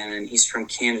comes in and he's from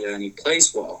Canada and he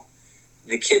plays well,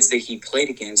 the kids that he played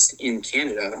against in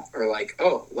Canada are like,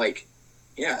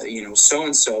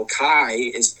 so-and-so Kai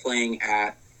is playing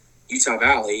at Utah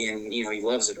Valley and, he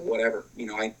loves it or whatever.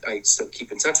 I still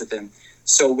keep in touch with him.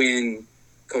 So when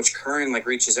Coach Curran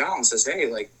reaches out and says, hey,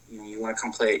 you want to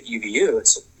come play at UVU?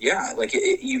 It's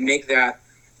you make that,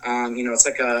 it's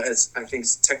like I think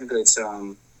technically it's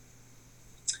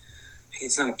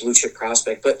not a blue chip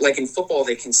prospect, but in football,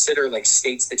 they consider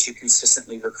states that you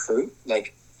consistently recruit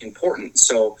important.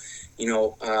 So,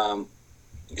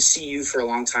 CU for a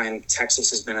long time, Texas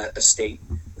has been a state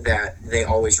that they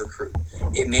always recruit.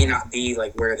 It may not be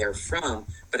where they're from,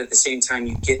 but at the same time,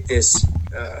 you get this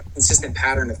consistent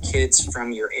pattern of kids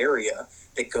from your area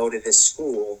that go to this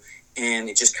school, and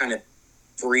it just kind of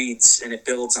breeds and it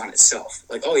builds on itself.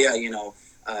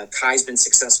 Kai's been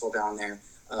successful down there.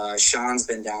 Sean's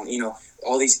been down,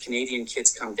 all these Canadian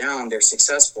kids come down, they're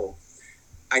successful.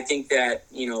 I think that,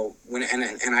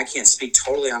 and I can't speak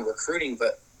totally on recruiting,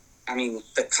 but I mean,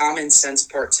 the common sense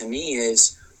part to me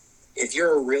is if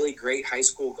you're a really great high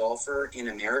school golfer in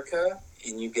America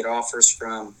and you get offers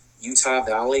from Utah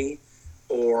Valley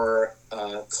or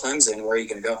Clemson, where are you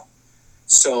going to go?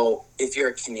 So if you're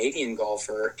a Canadian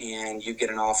golfer and you get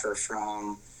an offer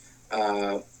from,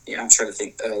 I'm trying to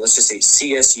think, let's just say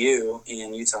CSU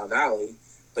in Utah Valley,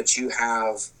 but you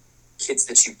have kids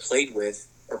that you played with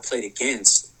or played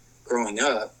against growing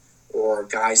up, or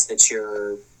guys that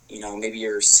maybe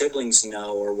your siblings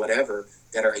know or whatever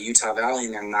that are at Utah Valley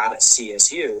and they're not at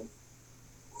CSU,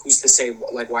 who's to say,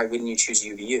 why wouldn't you choose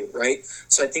UVU, right?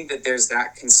 So I think that there's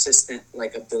that consistent,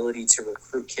 ability to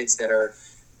recruit kids that are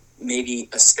maybe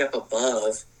a step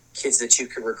above kids that you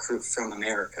could recruit from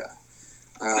America.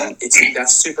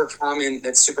 That's super common.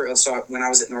 So when I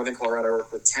was at Northern Colorado, I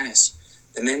worked with tennis.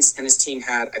 The men's tennis team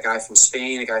had a guy from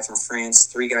Spain, a guy from France,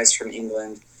 3 guys from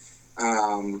England.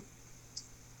 And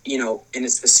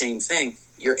it's the same thing.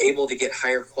 You're able to get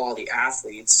higher quality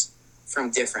athletes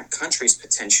from different countries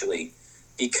potentially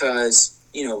because,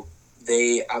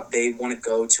 they want to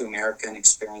go to America and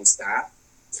experience that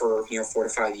for, 4 to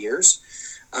 5 years.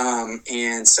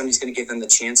 And somebody's going to give them the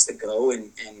chance to go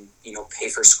and pay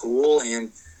for school.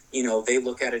 And, they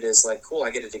look at it as cool,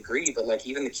 I get a degree. But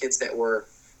even the kids that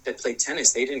played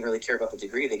tennis, they didn't really care about the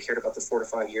degree. They cared about the 4 to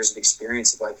 5 years of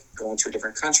experience of going to a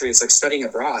different country. It's like studying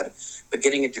abroad, but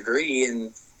getting a degree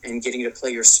and getting to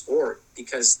play your sport.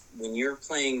 Because when you're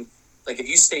playing, if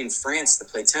you stay in France to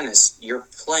play tennis, you're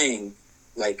playing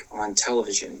on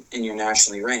television and you're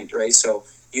nationally ranked, right? So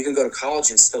you can go to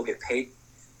college and still get paid,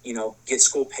 get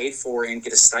school paid for and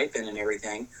get a stipend and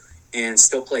everything. and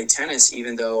still play tennis,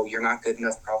 even though you're not good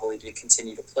enough probably to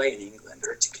continue to play in England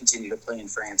or to continue to play in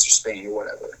France or Spain or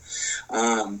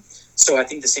whatever. So I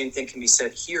think the same thing can be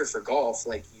said here for golf.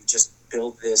 Like, you just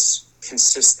build this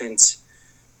consistent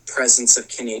presence of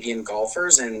Canadian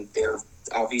golfers, and they're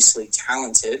obviously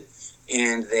talented,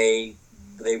 and they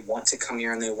want to come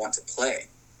here and they want to play.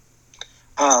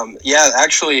 Yeah,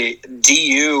 actually,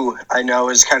 DU, I know,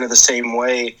 is kind of the same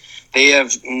way. They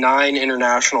have 9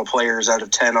 international players out of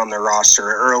 10 on their roster,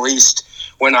 or at least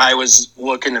when I was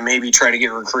looking to maybe try to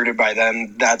get recruited by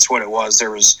them, that's what it was.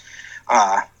 There was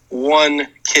one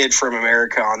kid from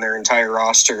America on their entire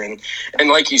roster. And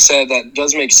like you said, that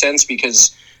does make sense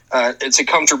because it's a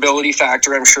comfortability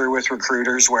factor, I'm sure, with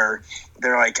recruiters where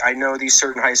they're like, I know these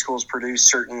certain high schools produce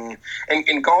certain –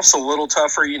 and golf's a little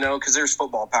tougher, because there's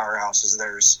football powerhouses,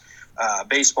 there's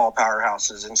baseball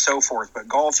powerhouses and so forth. But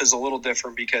golf is a little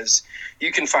different because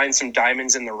you can find some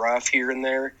diamonds in the rough here and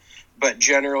there. But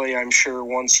generally, I'm sure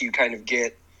once you kind of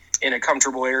get in a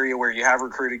comfortable area where you have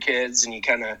recruited kids and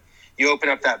you open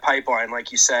up that pipeline,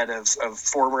 like you said, of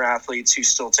former athletes who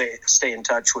still stay in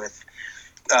touch with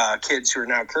kids who are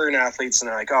now current athletes, and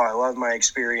they're like, oh, I love my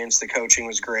experience, the coaching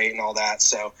was great and all that.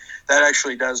 So that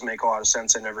actually does make a lot of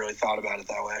sense. I never really thought about it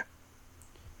that way.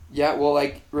 Yeah, well,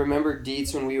 like, remember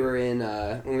Dietz when we were at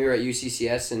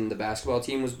UCCS and the basketball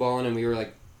team was balling and we were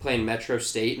like playing Metro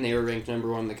State and they were ranked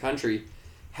number 1 in the country.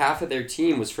 Half of their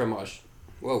team was from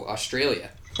Australia.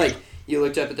 Like, you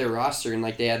looked up at their roster and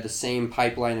like they had the same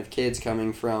pipeline of kids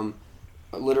coming from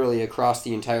literally across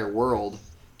the entire world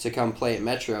to come play at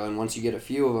Metro, and once you get a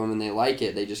few of them and they like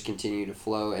it, they just continue to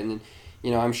flow. And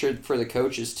then, I'm sure for the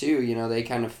coaches too,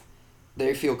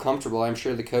 they feel comfortable. I'm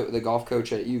sure the golf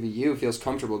coach at UVU feels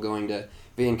comfortable going to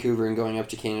Vancouver and going up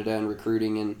to Canada and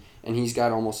recruiting, and he's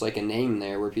got almost like a name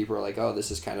there where people are like, oh,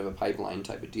 this is kind of a pipeline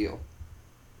type of deal.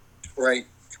 Right.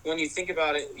 When you think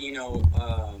about it,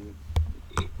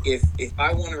 if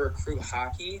I want to recruit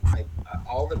hockey,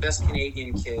 all the best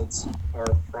Canadian kids are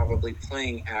probably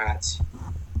playing at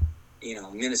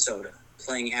Minnesota,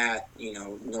 playing at,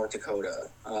 North Dakota,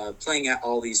 playing at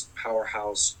all these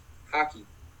powerhouse hockey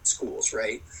schools,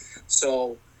 right?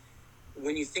 So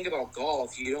when you think about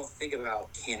golf, you don't think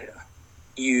about Canada.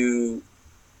 When you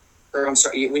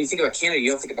think about Canada, you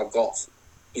don't think about golf.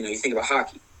 You think about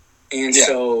hockey. And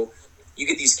so you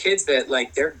get these kids that,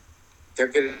 like, they're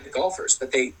good golfers,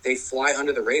 but they fly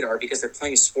under the radar because they're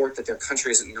playing a sport that their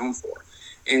country isn't known for.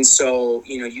 And so,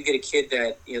 you get a kid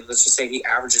that, let's just say he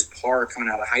averages par coming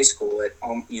out of high school at,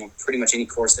 pretty much any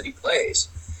course that he plays.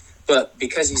 But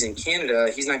because he's in Canada,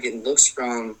 he's not getting looks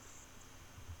from,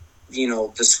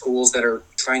 the schools that are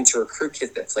trying to recruit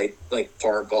kids that play, like,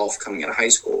 par golf coming out of high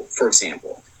school, for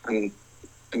example. I'm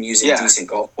using decent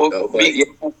golf.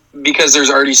 Because there's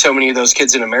already so many of those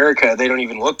kids in America, they don't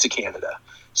even look to Canada.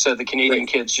 So the Canadian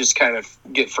kids just kind of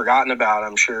get forgotten about,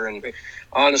 I'm sure. And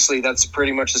honestly, that's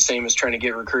pretty much the same as trying to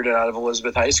get recruited out of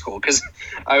Elizabeth High School, because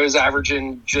I was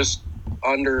averaging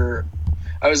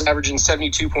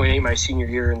 72.8 my senior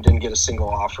year and didn't get a single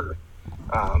offer.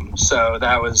 So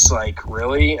that was like,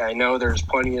 really? I know there's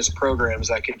plenty of programs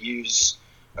that could use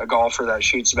a golfer that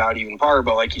shoots about even par,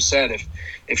 but like you said,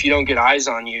 if you don't get eyes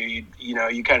on you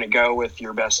kind of go with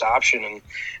your best option. And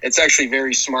it's actually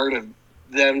very smart of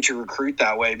them to recruit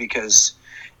that way because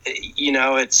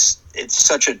it's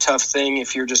such a tough thing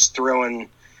if you're just throwing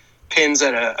pins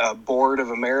at a board of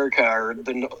America or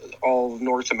all of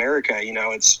North America.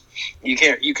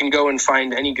 You can go and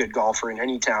find any good golfer in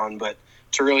any town, but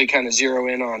to really kind of zero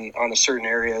in on a certain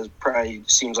area probably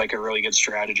seems like a really good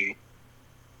strategy.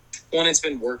 Well, and it's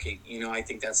been working. I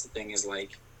think that's the thing is,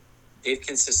 like, they've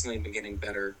consistently been getting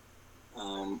better.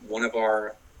 One of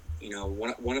our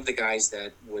one of the guys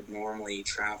that would normally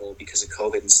travel because of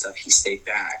COVID and stuff, he stayed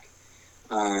back.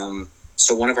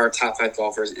 So one of our top 5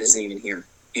 golfers isn't even here.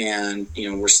 And,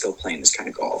 we're still playing this kind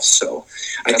of golf. So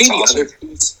I think awesome.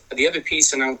 the other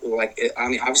piece, and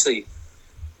obviously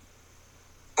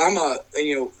I'm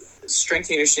strength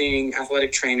and conditioning,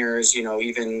 athletic trainers,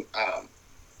 even,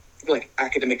 like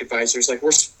academic advisors, like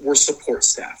we're support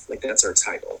staff, like that's our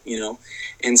title,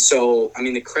 and so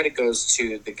the credit goes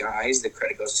to the guys, the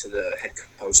credit goes to the head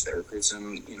coach that recruits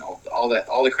them, all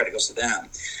the credit goes to them.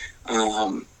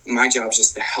 My job is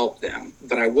just to help them.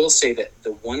 But I will say that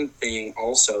the one thing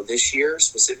also this year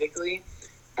specifically,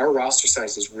 our roster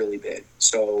size is really big.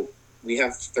 So we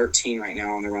have 13 right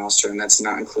now on the roster, and that's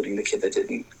not including the kid that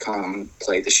didn't come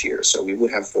play this year, so we would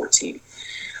have 14.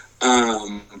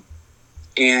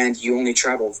 And you only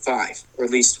travel 5, or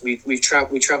at least we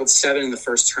traveled 7 in the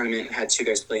first tournament and had 2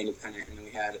 guys play independent, and then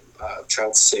we had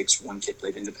traveled 6, 1 kid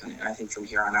played independent. And I think from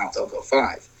here on out they'll go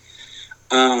 5.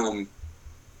 And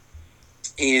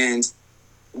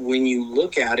when you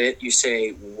look at it, you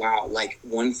say, wow, like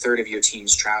 1/3 of your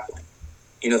team's traveling.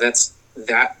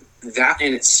 That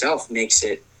in itself makes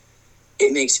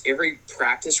every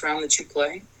practice round that you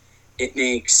play, it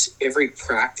makes every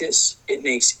practice, it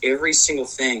makes every single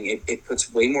thing. It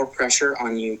puts way more pressure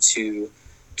on you to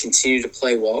continue to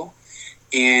play well.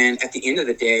 And at the end of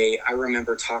the day, I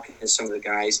remember talking to some of the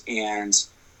guys and,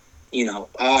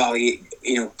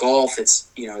 golf,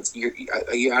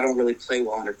 I don't really play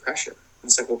well under pressure.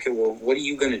 It's like, okay, well, what are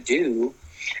you going to do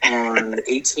on the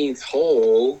 18th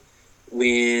hole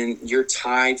when you're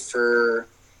tied for,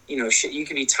 you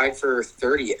could be tied for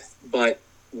 30th, but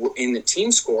in the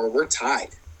team score, we're tied,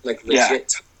 like legit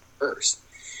tied first.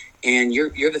 And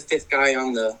you're the fifth guy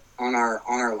on our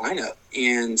lineup,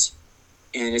 and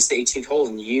it's the 18th hole,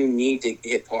 and you need to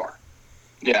hit par.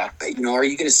 Yeah. Are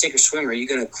you going to sink or swim? Are you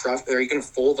going to crush? Are you going to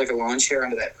fold like a lawn chair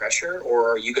under that pressure,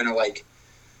 or are you going to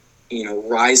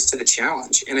rise to the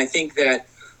challenge? And I think that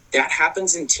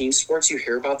happens in team sports. You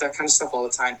hear about that kind of stuff all the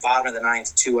time. Bottom of the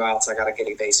ninth, 2 outs, I got to get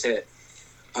a base hit.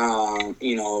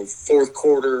 Fourth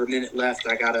quarter, minute left,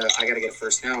 I gotta get a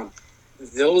first down.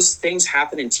 Those things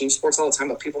happen in team sports all the time,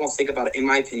 but people don't think about it. In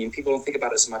my opinion, people don't think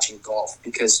about it as much in golf,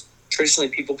 because traditionally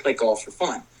people play golf for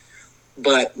fun.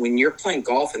 But when you're playing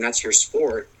golf and that's your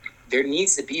sport, there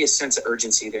needs to be a sense of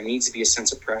urgency. There needs to be a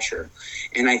sense of pressure.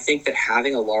 And I think that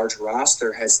having a large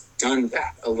roster has done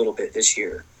that a little bit this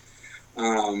year.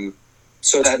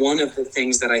 So it's one of the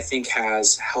things that I think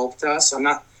has helped us.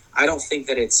 I don't think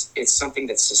that it's something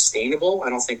that's sustainable. I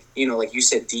don't think, like you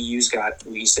said, DU's got,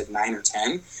 you said 9 or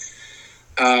 10.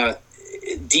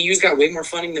 DU's got way more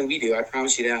funding than we do. I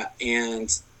promise you that. And,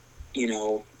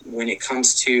 when it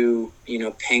comes to,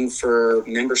 paying for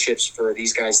memberships for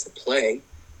these guys to play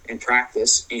and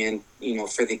practice and,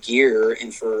 for the gear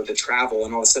and for the travel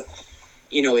and all this stuff,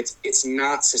 it's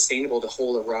not sustainable to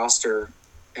hold a roster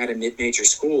at a mid-major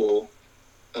school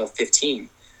of 15.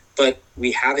 But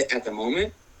we have it at the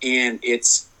moment, and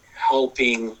it's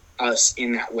helping us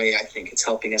in that way. I think it's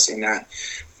helping us in that,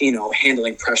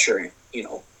 handling pressure,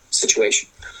 situation.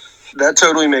 That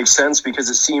totally makes sense, because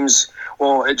it seems,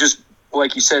 it just,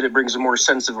 like you said, it brings a more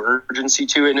sense of urgency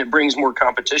to it, and it brings more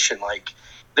competition. Like,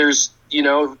 there's,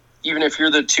 even if you're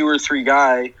the 2 or 3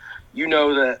 guy,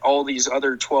 that all these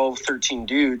other 12, 13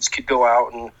 dudes could go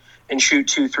out and shoot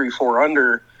 2, 3, 4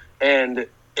 under, and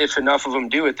if enough of them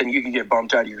do it, then you can get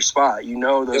bumped out of your spot.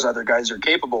 Those other guys are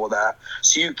capable of that.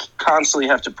 So you constantly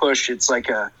have to push. It's like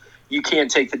you can't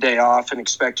take the day off and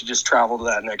expect to just travel to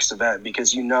that next event,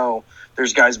 because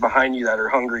there's guys behind you that are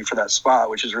hungry for that spot,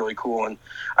 which is really cool. And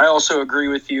I also agree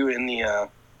with you in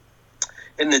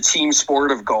the team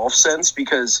sport of golf sense,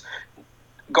 because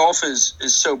golf is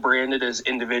so branded as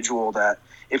individual that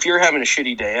if you're having a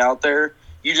shitty day out there,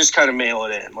 you just kind of mail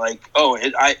it in. Like,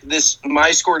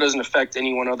 my score doesn't affect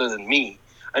anyone other than me.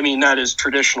 I mean, that is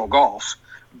traditional golf.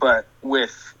 But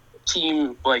with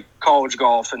team, like college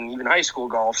golf and even high school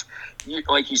golf,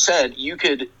 like you said, you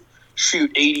could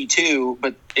shoot 82,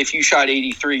 but if you shot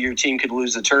 83, your team could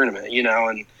lose the tournament,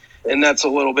 and that's a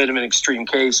little bit of an extreme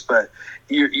case, but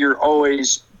you're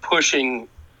always pushing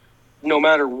no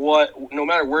matter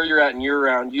where you're at in your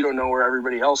round. You don't know where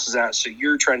everybody else is at. So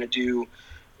you're trying to do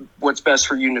what's best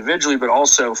for you individually, but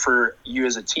also for you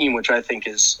as a team, which I think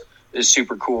is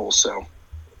super cool. So,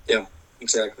 yeah,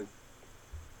 exactly.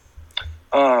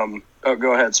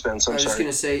 Go ahead, Spence. I was just going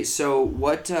to say, so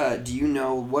what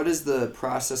what is the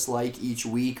process like each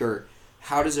week, or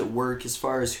how does it work as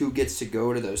far as who gets to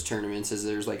go to those tournaments? Is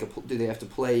there's do they have to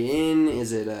play in?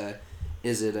 Is it a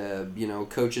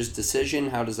coach's decision?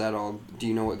 How does that all, do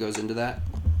you know what goes into that?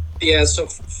 Yeah, so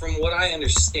from what I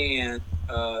understand,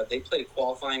 they played a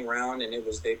qualifying round, and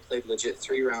they played legit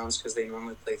 3 rounds, because they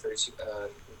normally play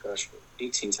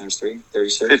 18 times 3,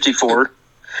 36. 54.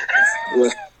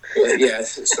 Yeah,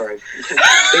 sorry.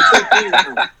 They played 3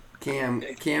 rounds.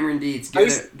 Cameron Dietz,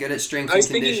 good at strength and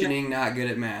conditioning, not good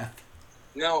at math.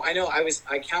 No, I know.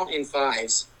 I count in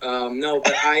 5s. No,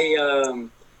 but I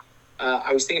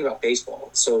was thinking about baseball.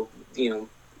 So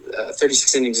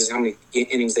 36 innings is how many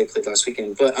innings they played last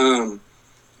weekend. But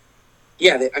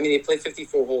they played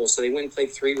 54 holes, so they went and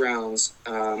played 3 rounds.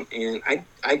 And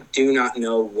I do not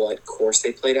know what course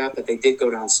they played at, but they did go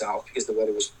down south because the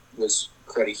weather was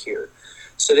cruddy here.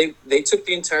 So they took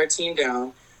the entire team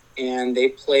down, and they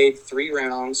played 3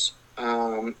 rounds.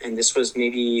 And this was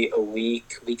maybe a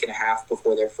week and a half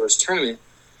before their first tournament.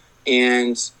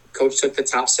 And coach took the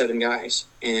top 7 guys,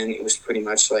 and it was pretty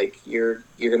much like, you're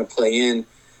going to play in.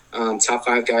 Top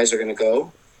 5 guys are going to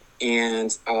go,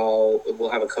 and we'll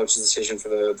have a coach's decision for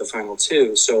the final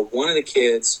 2. So one of the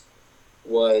kids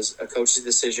was a coach's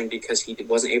decision because he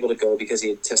wasn't able to go because he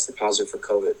had tested positive for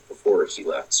COVID before he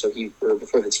left.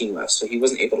 Before the team left, so he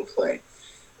wasn't able to play.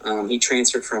 He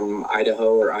transferred from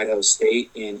Idaho or Idaho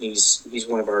State, and he's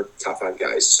one of our top 5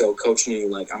 guys. So coach knew,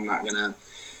 like, I'm not gonna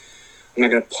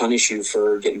punish you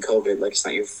for getting COVID. Like, it's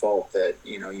not your fault that,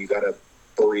 you know, you got a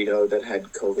burrito that had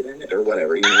COVID in it or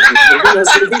whatever. You know, who knows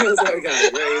how I got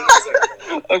it,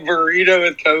 right? A burrito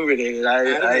with COVID in it.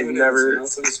 I never.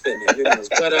 Knows, you know, spitting it. Who knows?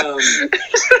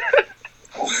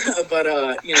 But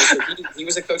you know, so he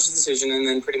was a coach's decision, and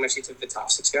then pretty much he took the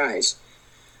top 6 guys.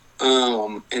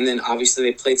 And then obviously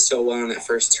they played so well in that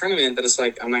first tournament that it's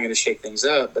like, I'm not going to shake things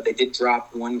up, but they did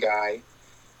drop one guy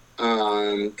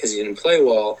because he didn't play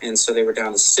well, and so they were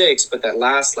down to 6. But that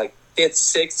last, like, 5th,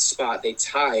 6th spot, they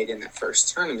tied in that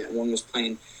first tournament. One was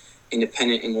playing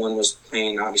independent, and one was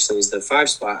playing, obviously, as the 5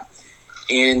 spot.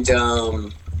 And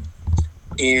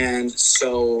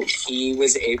so he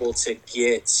was able to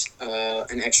get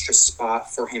an extra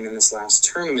spot for him in this last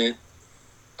tournament.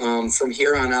 From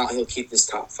here on out, he'll keep his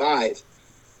top 5.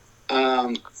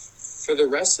 For the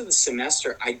rest of the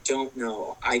semester, I don't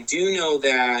know. I do know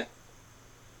that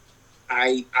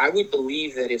I would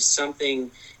believe that if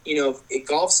something, you know,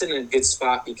 golf's in a good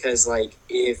spot because, like,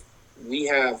 if we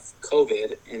have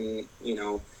COVID and, you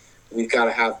know, we've got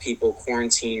to have people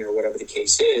quarantine or whatever the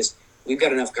case is, we've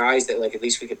got enough guys that, like, at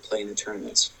least we could play in the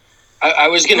tournaments. I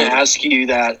was going to ask you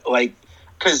that, like,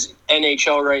 because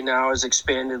NHL right now has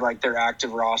expanded, like, their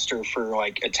active roster for,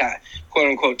 like, a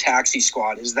quote-unquote taxi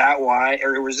squad. Is that why?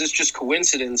 Or was this just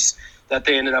coincidence that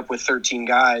they ended up with 13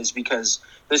 guys? Because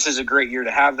this is a great year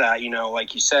to have that, you know,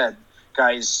 like you said,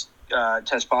 guys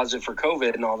test positive for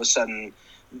COVID, and all of a sudden,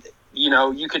 you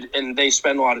know, you could – and they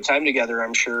spend a lot of time together,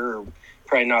 I'm sure,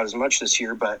 probably not as much this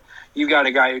year, but you've got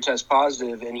a guy who tests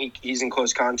positive and he's in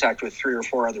close contact with 3 or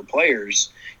 4 other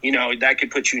players. You know, that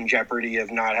could put you in jeopardy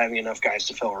of not having enough guys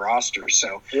to fill a roster.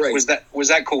 So right. was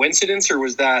that coincidence, or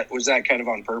was that kind of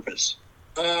on purpose?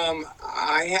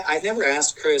 I never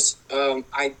asked Chris.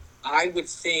 I would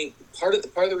think part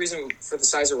of the reason for the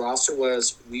size of roster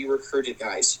was we recruited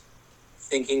guys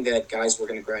thinking that guys were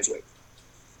going to graduate.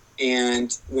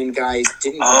 And when guys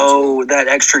didn't graduate, that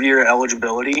extra year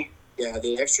eligibility. Yeah,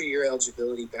 the extra year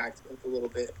eligibility backed up a little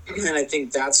bit. And I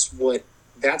think that's what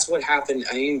happened.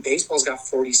 I mean, baseball's got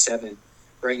 47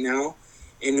 right now,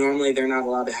 and normally they're not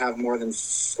allowed to have more than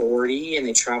 40, and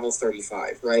they travel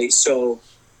 35, right? So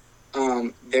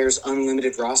there's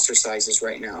unlimited roster sizes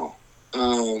right now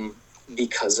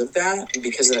because of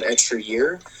that extra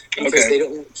year, because they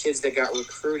don't want kids that got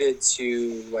recruited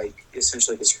to, like,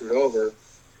 essentially get screwed over.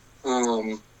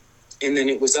 And then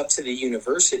it was up to the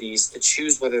universities to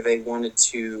choose whether they wanted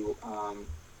to,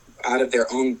 out of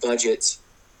their own budget,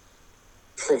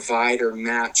 provide or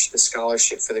match the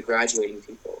scholarship for the graduating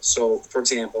people. So, for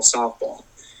example, softball.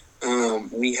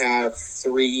 We have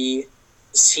 3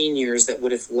 seniors that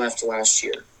would have left last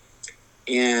year.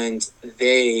 And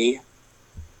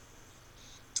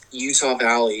Utah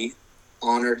Valley,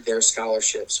 honored their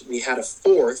scholarships. We had a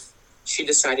 4th. She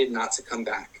decided not to come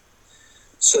back.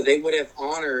 So they would have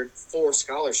honored 4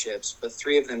 scholarships, but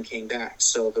 3 of them came back.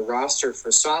 So the roster for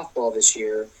softball this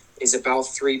year is about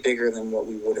 3 bigger than what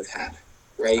we would have had,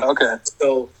 right? Okay.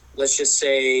 So let's just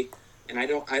say, and I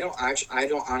don't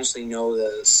honestly know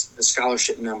the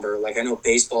scholarship number. Like, I know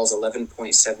baseball is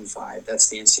 11.75. That's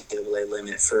the NCAA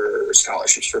limit for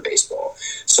scholarships for baseball.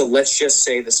 So let's just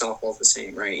say the softball is the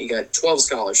same, right? You got 12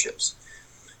 scholarships.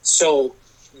 So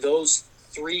those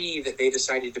 3 that they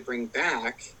decided to bring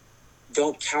back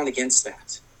don't count against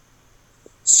that.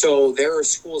 So there are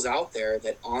schools out there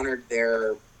that honored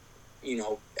their, you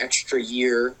know, extra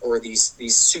year, or these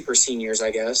super seniors,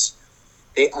 I guess.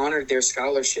 They honored their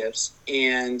scholarships,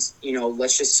 and, you know,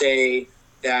 let's just say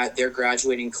that their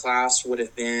graduating class would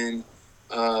have been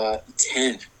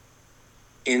 10,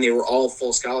 and they were all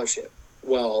full scholarship.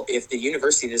 Well, if the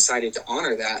university decided to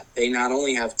honor that, they not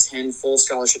only have 10 full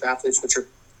scholarship athletes, which are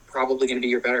probably going to be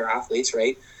your better athletes,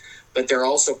 right? But they're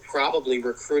also probably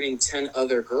recruiting 10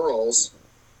 other girls.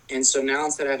 And so now,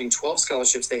 instead of having 12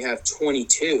 scholarships, they have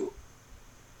 22.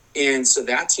 And so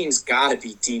that team's got to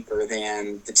be deeper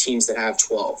than the teams that have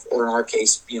 12, or in our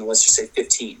case, you know, let's just say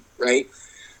 15, right?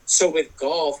 So with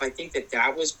golf, I think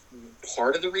that was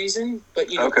part of the reason, but,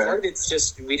 you know, part of it's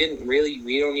just, we don't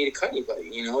need to cut anybody.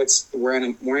 You know, we're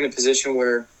in a position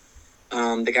where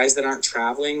the guys that aren't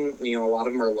traveling, you know, a lot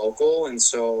of them are local. And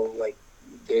so, like,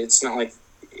 it's not like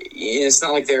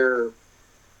they're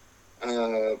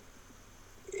having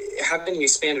an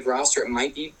expanded roster. It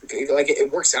might be like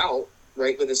it works out,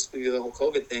 right, with the whole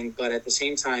COVID thing. But at the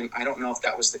same time, I don't know if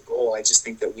that was the goal. I just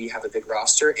think that we have a big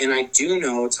roster. And I do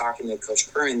know, talking to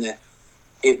Coach Curran, that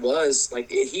it was like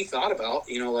he thought about,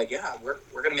 like, yeah, we're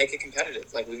going to make it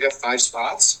competitive. Like, we've got 5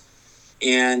 spots,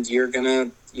 and you're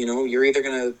either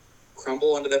going to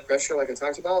crumble under that pressure like I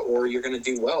talked about, or you're going to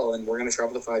do well, and we're going to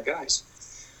travel the 5 guys.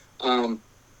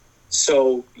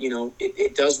 So,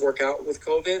 it does work out with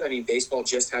COVID. I mean, baseball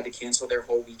just had to cancel their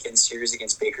whole weekend series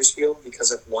against Bakersfield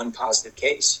because of one positive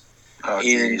case. Oh,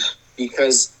 and geez.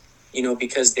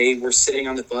 because they were sitting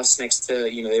on the bus next to,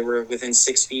 they were within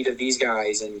 6 feet of these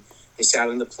guys, and they sat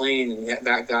on the plane, and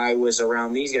that guy was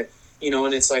around these guys,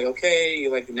 and it's like, okay,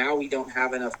 like, now we don't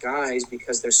have enough guys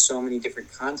because there's so many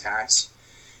different contacts,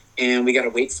 and we got to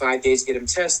wait 5 days to get them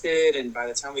tested. And by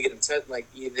the time we get them tested, like,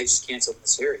 they just canceled the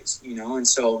series, and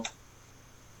so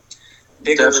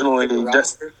bigger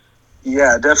roster.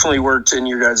 Yeah, definitely worked in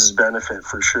your guys' benefit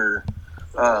for sure.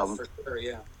 For sure,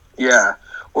 yeah. Yeah.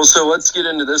 Well, so let's get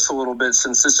into this a little bit,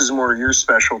 since this is more your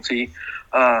specialty.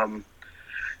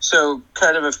 So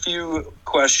kind of a few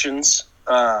questions.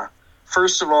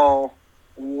 First of all,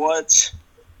 what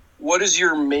is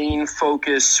your main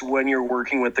focus when you're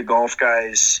working with the golf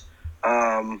guys,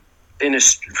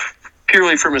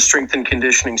 purely from a strength and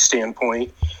conditioning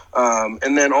standpoint?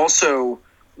 And then also,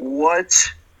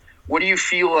 what do you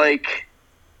feel like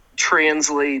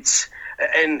translates,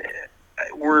 and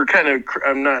we're kind of,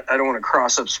 I don't want to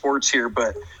cross up sports here,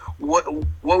 but what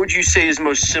would you say is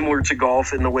most similar to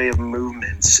golf in the way of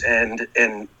movements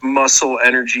and muscle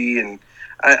energy? And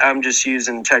I'm just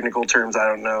using technical terms. I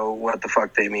don't know what the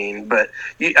fuck they mean, but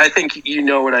I think you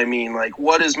know what I mean. Like,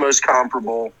 what is most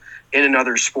comparable in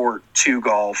another sport to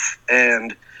golf,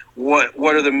 and what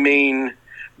are the main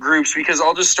groups? Because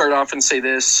I'll just start off and say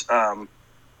this.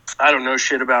 I don't know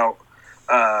shit about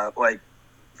the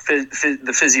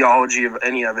physiology of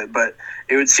any of it, but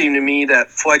it would seem to me that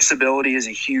flexibility is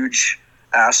a huge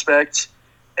aspect,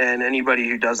 and anybody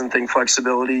who doesn't think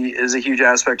flexibility is a huge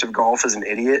aspect of golf is an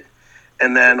idiot.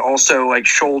 And then also, like,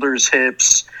 shoulders,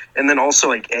 hips, and then also,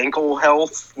 like, ankle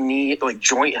health, knee, like,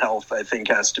 joint health, I think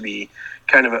has to be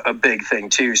kind of a big thing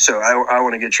too. So I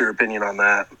want to get your opinion on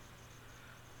that.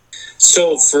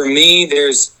 So for me,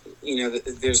 there's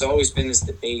always been this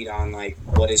debate on, like,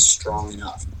 what is strong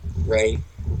enough, right?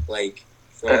 Like,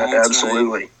 for a long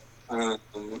absolutely.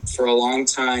 For a long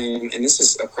time, and this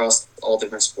is across all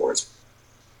different sports,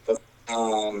 but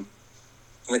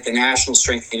like the National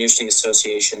Strength and Conditioning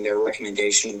Association, their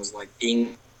recommendation was, like,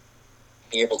 being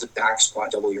able to back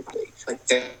squat double your body. Like,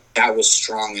 that was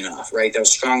strong enough, right? That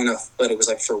was strong enough, but it was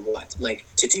like, for what? Like,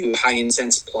 to do high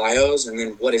intense plyos. And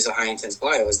then what is a high intense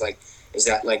plyo? Is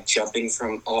that like jumping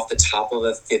from off the top of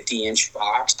a 50-inch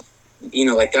box?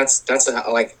 Like, that's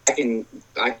like, I can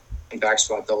back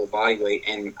squat double body weight,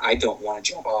 and I don't want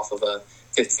to jump off of a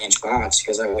 50-inch box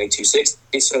because I weigh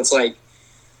 260. So it's like,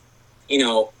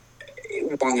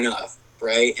 long enough,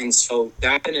 right? And so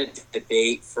that's been a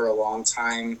debate for a long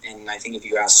time, and I think if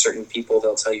you ask certain people,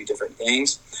 they'll tell you different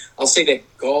things. I'll say that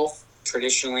golf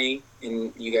traditionally,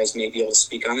 and you guys may be able to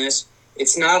speak on this,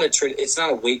 it's not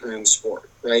a weight room sport,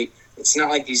 right? It's not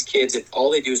like these kids, if all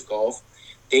they do is golf,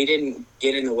 they didn't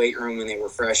get in the weight room when they were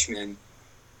freshmen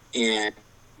and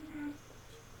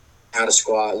how to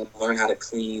squat, learn how to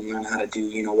clean, learn how to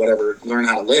do, whatever, learn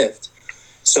how to lift.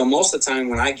 So most of the time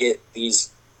when I get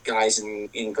these guys and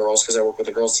girls, because I work with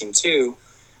the girls team too,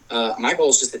 my goal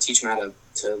is just to teach them how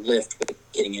to lift without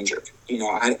getting injured. We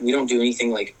don't do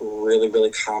anything like really,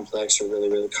 really complex or really,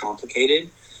 really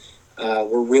complicated.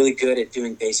 We're really good at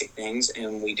doing basic things,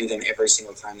 and we do them every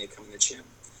single time they come in the gym.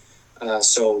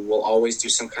 So we'll always do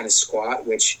some kind of squat,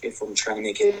 which, if I'm trying to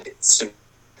make it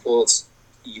simple,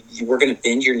 we're going to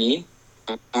bend your knee.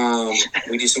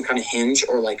 We do some kind of hinge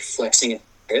or like flexing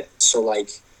it. So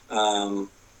like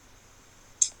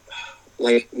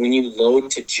when you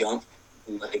load to jump,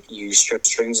 like, you strip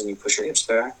strings and you push your hips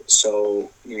back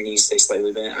so your knees stay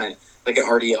slightly bent, like an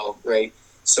RDL, right?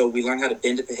 So we learn how to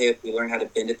bend at the hip, we learn how to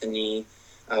bend at the knee,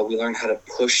 we learn how to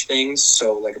push things,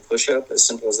 so like a push-up, as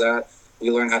simple as that.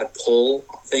 We learn how to pull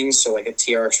things, so like a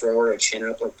TRX row or a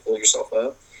chin-up, like pull yourself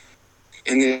up.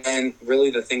 And then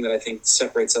really the thing that I think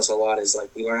separates us a lot is,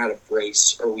 like, we learn how to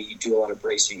brace, or we do a lot of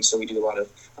bracing. So we do a lot of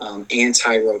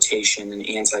anti-rotation and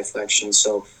anti-flexion.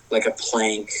 So like a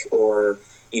plank, or,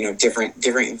 different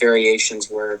variations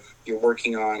where you're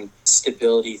working on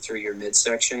stability through your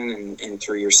midsection and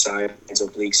through your sides,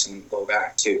 obliques, and low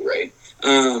back too, right?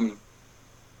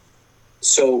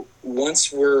 So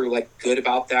once we're, like, good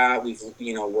about that, we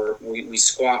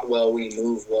squat well, we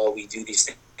move well, we do these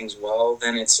things well,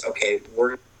 then it's okay.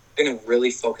 We're going to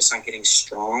really focus on getting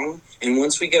strong. And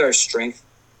once we get our strength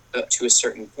up to a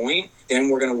certain point, then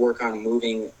we're going to work on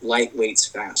moving light weights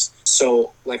fast.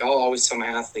 So like I'll always tell my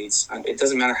athletes, it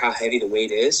doesn't matter how heavy the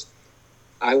weight is.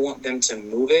 I want them to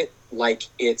move it like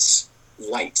it's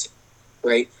light,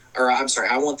 right? Or I'm sorry,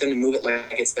 I want them to move it like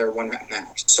it's their 1 rep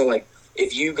max. So like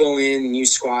if you go in and you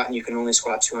squat and you can only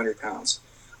squat 200 pounds,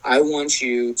 I want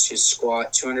you to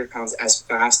squat 200 pounds as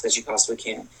fast as you possibly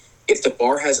can. If the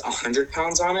bar has 100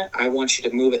 pounds on it, I want you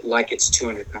to move it like it's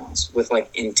 200 pounds with like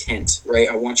intent, right?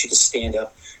 I want you to stand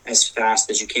up as fast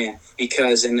as you can,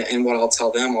 because, and what I'll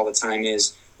tell them all the time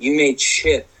is, you may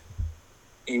chip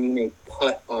and you may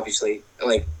putt, obviously,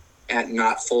 like at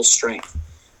not full strength.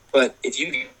 But if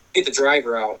you get the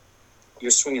driver out,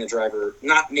 you're swinging the driver,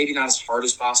 maybe not as hard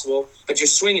as possible, but you're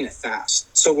swinging it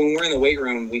fast. So when we're in the weight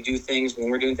room, when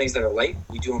we're doing things that are light,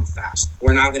 we do them fast.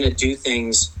 We're not going to do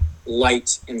things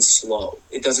light and slow.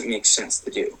 It doesn't make sense to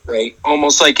do, right?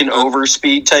 Almost like an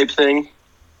overspeed type thing.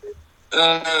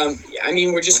 I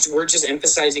mean, we're just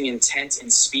emphasizing intent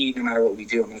and speed no matter what we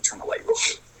do. I'm going to turn the light real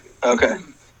quick. Okay.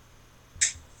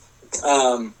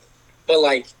 But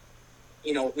like,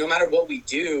 no matter what we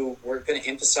do, we're going to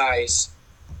emphasize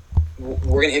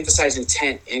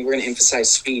intent and we're going to emphasize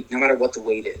speed no matter what the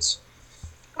weight is.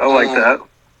 I like that.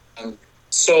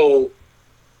 So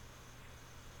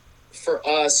for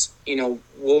us,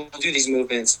 we'll do these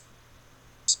movements.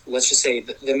 Let's just say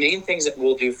the main things that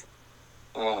we'll do,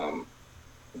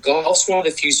 golf's one of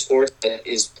the few sports that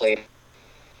is played.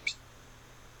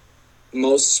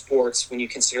 Most sports, when you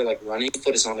consider like running,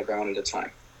 foot is on the ground at a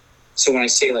time. So when I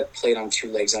say like played on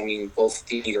two legs, I mean both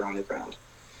feet are on the ground.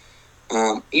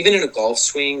 Even in a golf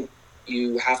swing,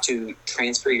 you have to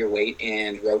transfer your weight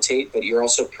and rotate, but you're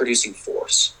also producing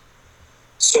force.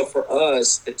 So for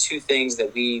us, the two things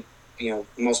that we,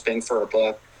 most bang for our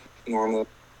buck normally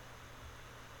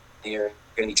are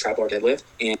going to be trap bar deadlift.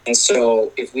 And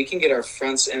so if we can get our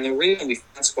fronts, and the reason we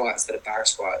front squat instead of back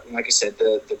squat, and like I said,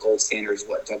 the gold standard is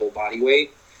double body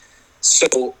weight.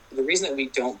 So the reason that we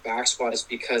don't back squat is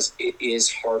because it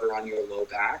is harder on your low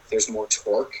back. There's more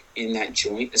torque in that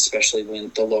joint, especially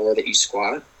when the lower that you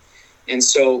squat. And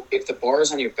so if the bar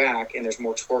is on your back and there's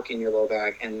more torque in your low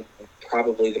back, and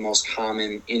probably the most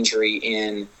common injury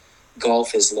in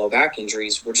golf is low back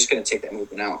injuries, we're just going to take that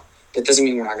movement out. That doesn't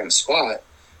mean we're not going to squat,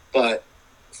 but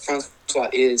front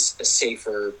squat is a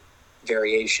safer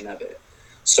variation of it.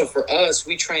 So for us,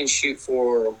 we try and shoot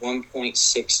for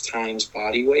 1.6 times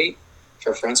body weight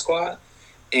for front squat.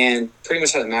 And pretty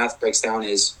much how the math breaks down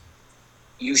is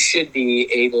you should be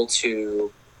able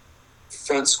to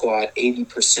front squat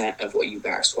 80% of what you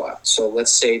back squat. So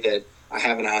let's say that I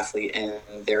have an athlete and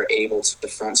they're able to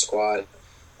front squat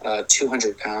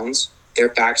 200 pounds. Their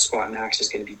back squat max is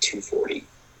going to be 240.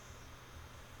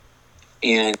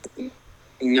 And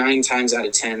 9 times out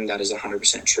of 10, that is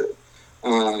 100% true.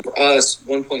 For us,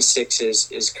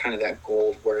 1.6 is kind of that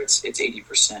gold where it's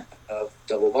 80% of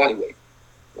double body weight.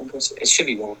 1.6. It should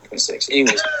be 1.6.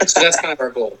 Anyways, so that's kind of our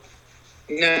goal.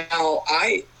 Now,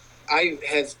 I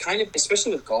have kind of,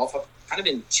 especially with golf, I've kind of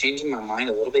been changing my mind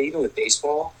a little bit, even with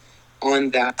baseball, on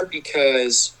that,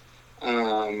 because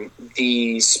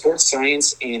the sports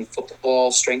science and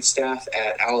football strength staff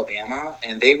at Alabama,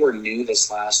 and they were new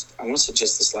this last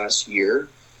year.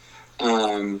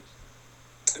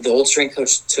 The old strength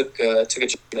coach took a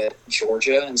job at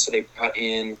Georgia, and so they brought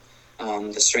in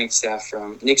the strength staff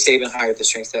from Nick Saban hired the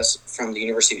strength staff from the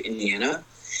University of Indiana,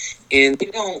 and they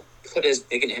don't put as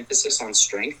big an emphasis on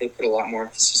strength. They put a lot more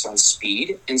emphasis on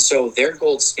speed, and so their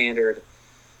gold standard,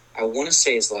 I want to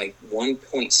say, is like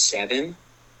 1.7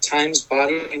 times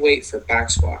body weight for back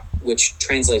squat, which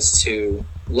translates to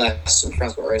less in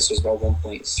front squat, right? So it's about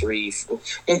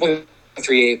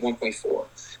 1.38, 1.4.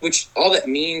 Which all that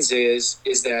means is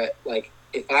that, like,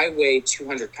 if I weigh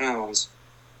 200 pounds,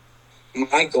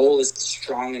 my goal is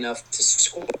strong enough to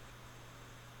squat.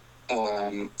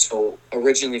 So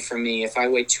originally for me, if I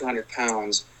weigh 200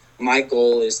 pounds, my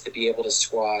goal is to be able to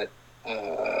squat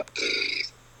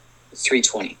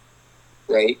 320,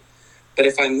 right? But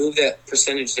if I move that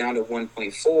percentage down to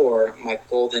 1.4, my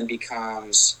goal then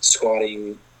becomes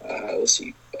squatting,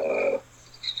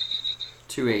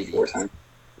 280. 4 times.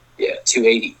 Yeah,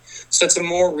 280. So it's a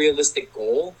more realistic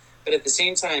goal. But at the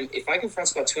same time, if I can front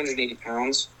squat 280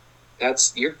 pounds,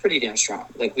 you're pretty damn strong.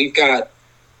 Like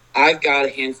I've got a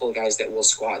handful of guys that will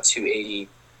squat 280.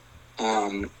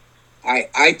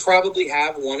 I probably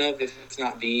have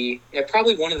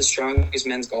probably one of the strongest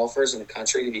men's golfers in the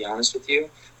country, to be honest with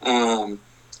you.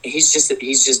 He's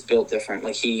just built different.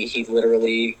 Like he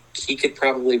could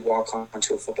probably walk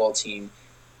onto a football team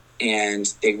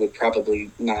and they would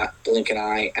probably not blink an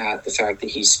eye at the fact that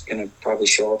he's going to probably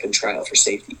show up and try out for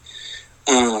safety.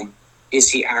 Is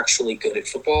he actually good at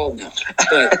football? No.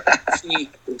 But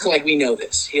we know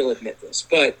this. He'll admit this.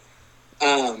 But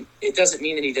it doesn't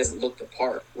mean that he doesn't look the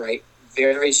part, right?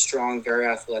 Very strong, very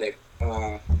athletic.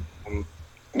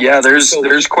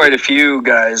 There's quite a few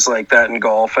guys like that in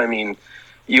golf. I mean,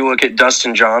 you look at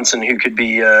Dustin Johnson, who could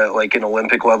be like an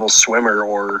Olympic level swimmer,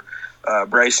 or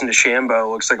Bryson DeChambeau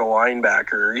looks like a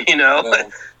linebacker. Yeah.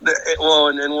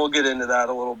 And we'll get into that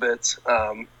a little bit.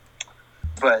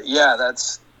 But yeah,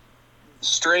 that's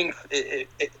strength.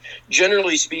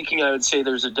 Generally speaking, I would say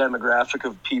there's a demographic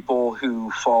of people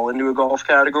who fall into a golf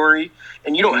category,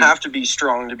 and you don't have to be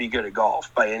strong to be good at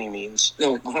golf by any means.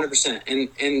 No, 100%.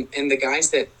 And the guys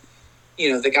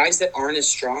that aren't as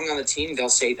strong on the team, they'll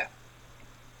say that.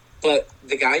 But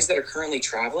the guys that are currently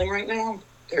traveling right now,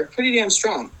 they're pretty damn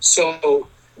strong. So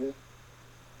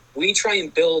we try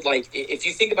and build, like, if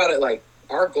you think about it, like,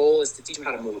 our goal is to teach them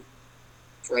how to move,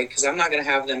 right? Because I'm not going to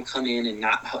have them come in and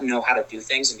not know how to do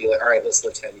things and be like, all right, let's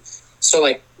lift heavy. So,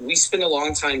 like, we spend a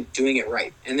long time doing it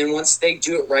right. And then once they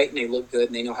do it right and they look good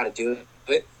and they know how to do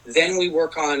it, then we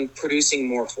work on producing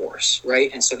more force,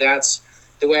 right? And so that's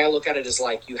the way I look at it, is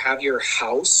like, you have your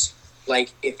house.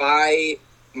 Like,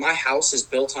 my house is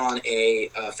built on a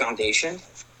foundation,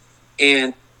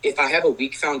 and if I have a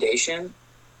weak foundation,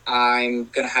 I'm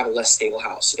going to have a less stable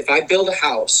house. If I build a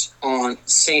house on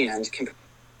sand compared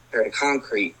to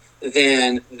concrete,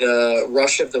 then the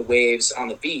rush of the waves on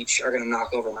the beach are going to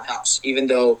knock over my house, even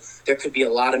though there could be a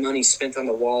lot of money spent on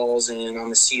the walls and on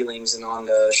the ceilings and on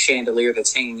the chandelier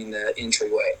that's hanging in the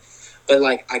entryway. But,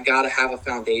 like, I got to have a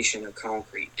foundation of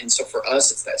concrete. And so for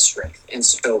us, it's that strength. And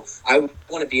so I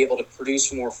want to be able to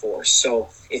produce more force. So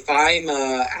if I'm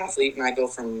an athlete and I go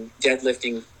from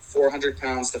deadlifting 400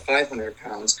 pounds to 500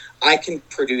 pounds, I can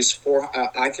produce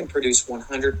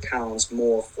 100 pounds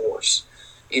more force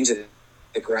into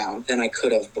the ground than I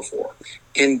could have before.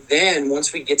 And then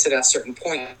once we get to that certain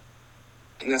point,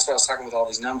 and that's what I was talking with all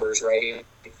these numbers, right?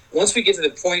 Once we get to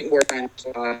the point where I'm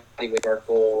with our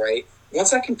goal, right?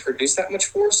 Once I can produce that much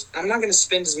force, I'm not going to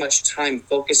spend as much time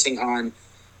focusing on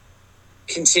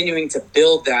continuing to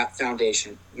build that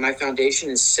foundation. My foundation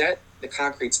is set. The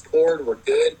concrete's poured. We're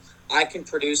good. I can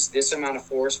produce this amount of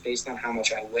force based on how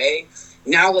much I weigh.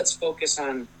 Now let's focus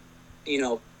on,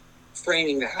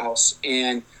 framing the house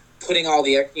and putting all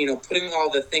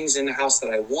the things in the house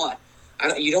that I want.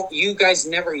 I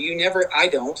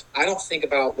don't think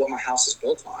about what my house is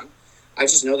built on. I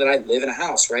just know that I live in a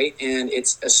house, right? And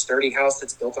it's a sturdy house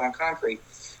that's built on concrete.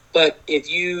 But if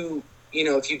you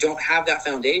don't have that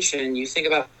foundation, you think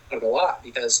about it a lot,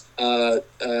 because a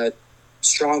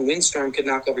strong windstorm could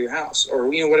knock over your house, or,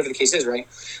 whatever the case is, right?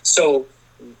 So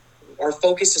our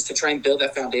focus is to try and build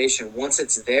that foundation. Once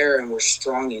it's there and we're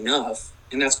strong enough,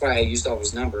 and that's why I used all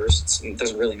those numbers. It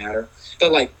doesn't really matter.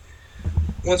 But, like,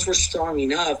 once we're strong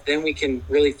enough, then we can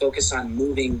really focus on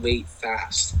moving weight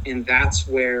fast. And that's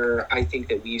where I think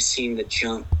that we've seen the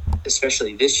jump,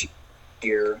 especially this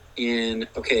year,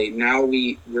 now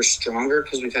we're stronger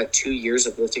because we've had 2 years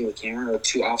of lifting with Cameron, or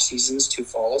 2 off seasons, 2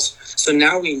 falls. So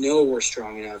now we know we're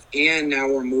strong enough, and now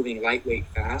we're moving lightweight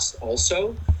fast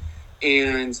also.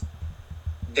 And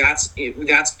that's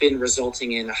been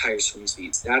resulting in higher swing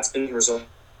speeds. That's been resulting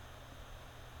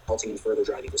in further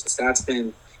driving distance. That's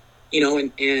been,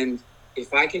 and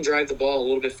if I can drive the ball a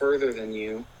little bit further than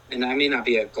you, and I may not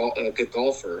be a good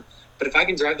golfer, but if I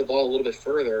can drive the ball a little bit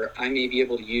further, I may be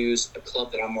able to use a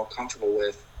club that I'm more comfortable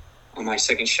with on my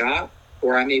second shot,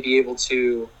 or I may be able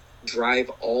to drive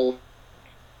all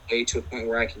the way to a point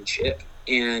where I can chip.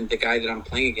 And the guy that I'm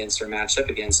playing against or matched up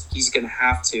against, he's going to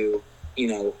have to,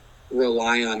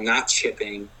 rely on not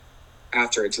chipping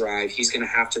after a drive. He's going to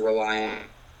have to rely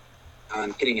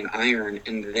on hitting an iron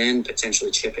and then potentially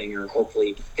chipping, or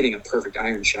hopefully hitting a perfect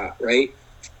iron shot, right?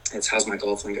 That's how's my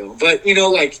golf lingo. But,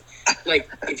 like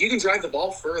if you can drive the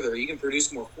ball further, you can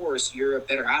produce more force, you're a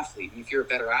better athlete. And if you're a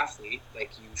better athlete,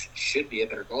 like, you should be a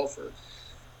better golfer,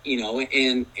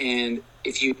 and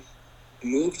if you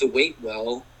move the weight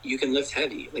well, you can lift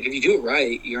heavy. Like, if you do it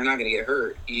right, you're not going to get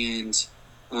hurt. And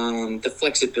the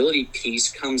flexibility piece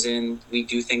comes in. We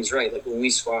do things right. Like, when we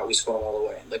squat all the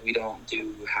way. Like, we don't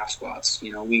do half squats.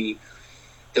 The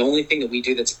only thing that we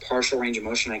do that's partial range of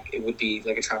motion, it would be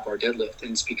like a trap bar deadlift,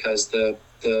 and it's because the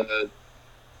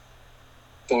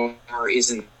bar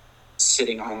isn't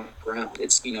sitting on the ground.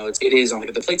 It is on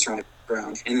the plates are on the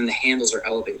ground, and then the handles are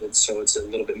elevated, so it's a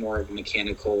little bit more of a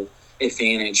mechanical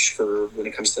advantage for when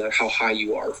it comes to how high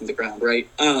you are from the ground, right?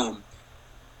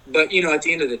 But, at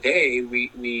the end of the day,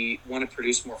 we want to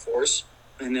produce more force.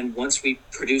 And then once we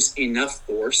produce enough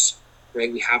force,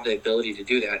 right, we have the ability to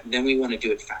do that. Then we want to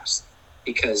do it fast,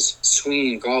 because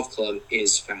swinging a golf club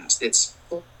is fast. It's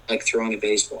like throwing a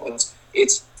baseball.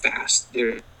 It's fast.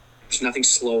 There's nothing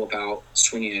slow about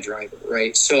swinging a driver,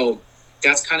 right? So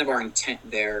that's kind of our intent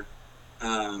there.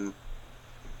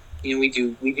 We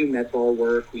do med ball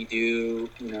work. We do,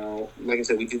 like I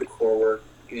said, we do the core work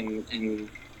and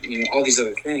all these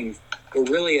other things. But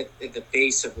really, at the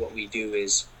base of what we do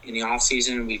is in the off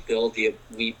season, we build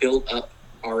up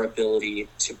our ability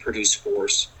to produce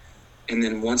force, and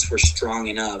then once we're strong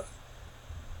enough,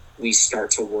 we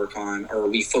start to work on, or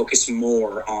we focus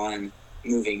more on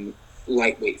moving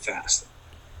lightweight fast.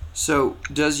 So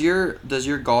does your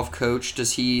golf coach,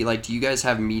 does he, like, do you guys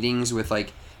have meetings with,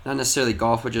 like, not necessarily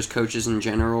golf, but just coaches in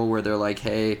general, where they're like,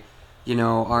 hey,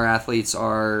 our athletes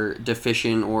are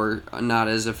deficient or not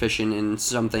as efficient in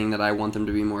something that I want them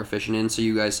to be more efficient in, so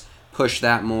you guys push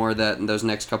that more those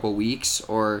next couple weeks?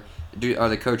 Or are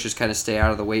the coaches kind of stay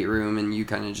out of the weight room and you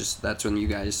kind of just, that's when you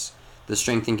guys, the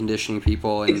strength and conditioning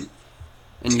people, and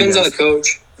depends on the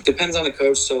coach. Depends on the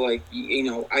coach. So, like,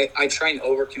 I try and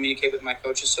over communicate with my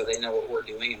coaches so they know what we're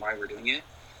doing and why we're doing it.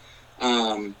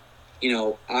 I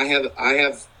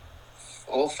have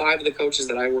all 5 of the coaches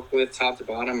that I work with, top to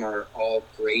bottom, are all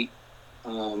great.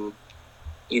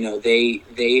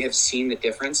 They have seen the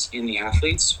difference in the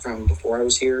athletes from before I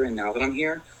was here and now that I'm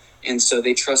here. And so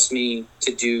they trust me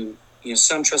to do,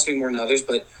 some trust me more than others,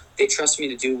 but they trust me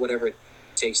to do whatever it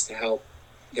takes to help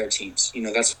their teams.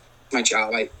 That's my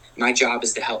job. My job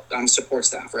is to help. I'm support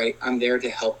staff, right? I'm there to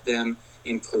help them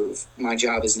improve. My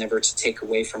job is never to take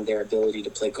away from their ability to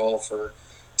play golf or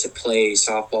to play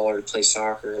softball or to play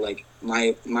soccer. Like,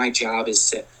 my job is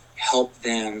to help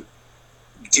them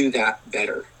do that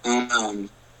better.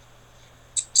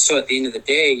 So at the end of the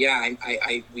day,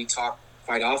 we talk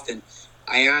quite often.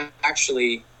 I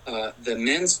actually, the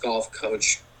men's golf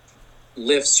coach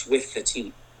lifts with the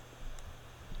team.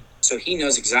 So he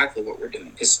knows exactly what we're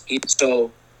doing, because he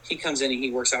comes in and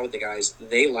he works out with the guys.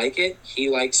 They like it. He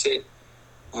likes it.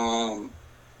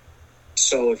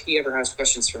 So if he ever has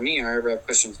questions for me or I ever have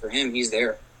questions for him, he's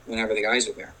there whenever the guys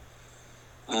are there.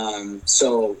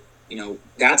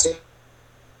 That's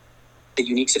a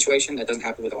unique situation that doesn't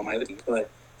happen with all my other teams. But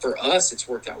for us, it's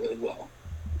worked out really well.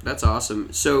 That's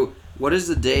awesome. So what does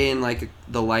the day in, like,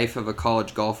 the life of a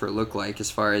college golfer look like,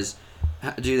 as far as,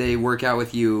 do they work out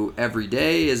with you every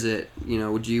day? Is it,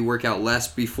 do you work out less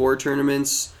before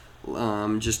tournaments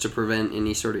just to prevent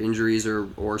any sort of injuries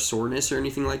or soreness or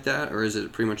anything like that? Or is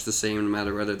it pretty much the same no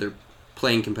matter whether they're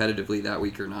playing competitively that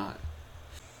week or not?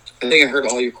 I think I heard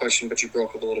all your question, but you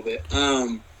broke up a little bit.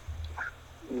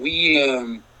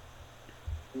 We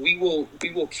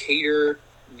will cater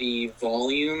the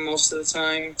volume most of the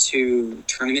time to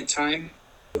tournament time.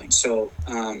 So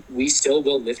we still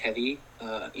will lift heavy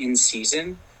in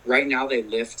season. Right now they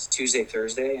lift Tuesday,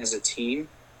 Thursday as a team.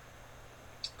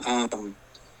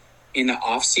 In the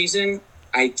off season,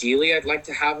 ideally I'd like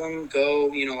to have them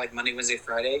go, like Monday, Wednesday,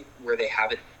 Friday, where they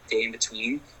have a day in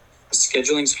between.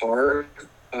 Scheduling's hard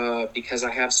because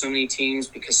I have so many teams,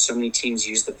 because so many teams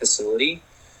use the facility.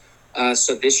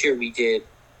 So this year we did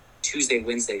Tuesday,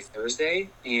 Wednesday, Thursday,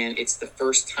 and it's the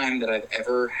first time that I've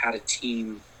ever had a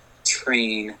team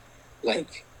train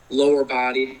like lower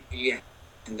body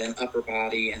and then upper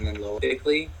body and then lower.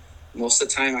 Typically, most of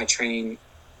the time I train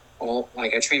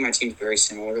my teams very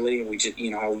similarly. We just,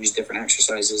 I will use different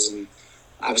exercises and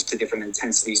obviously different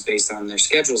intensities based on their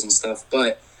schedules and stuff.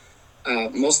 But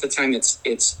most of the time it's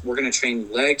we're going to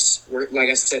train legs. Like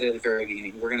I said at the very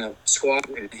beginning, we're going to squat,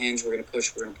 we're going to hinge, we're going to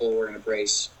push, we're going to pull, we're going to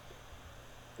brace.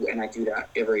 And I do that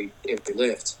every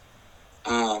lift.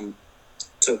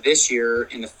 So this year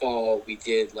in the fall, we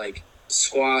did like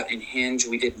squat and hinge.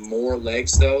 We did more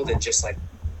legs though than just like,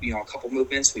 a couple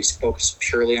movements. We focused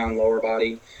purely on lower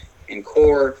body and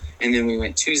core. And then we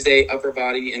went Tuesday, upper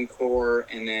body and core.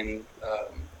 And then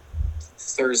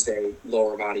Thursday,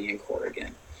 lower body and core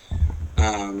again.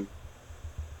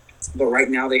 But right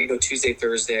now they go Tuesday,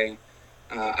 Thursday.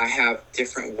 I have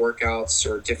different workouts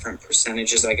or different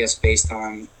percentages, I guess, based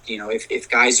on, if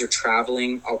guys are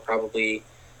traveling, I'll probably,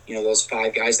 those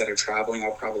 5 guys that are traveling,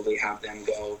 I'll probably have them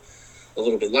go a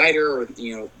little bit lighter, or,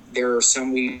 there are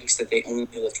some weeks that they only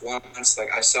lift once.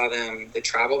 Like I saw them, the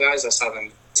travel guys, I saw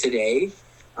them today.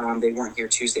 They weren't here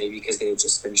Tuesday because they had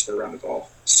just finished their round of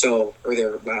golf. Or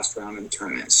their last round in the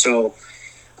tournament. So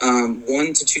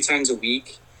 1 to 2 times a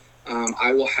week,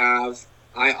 I will have,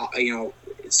 I'll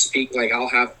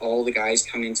have all the guys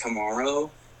come in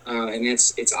tomorrow, and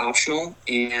it's optional,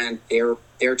 and they're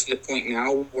to the point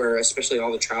now where, especially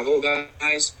all the travel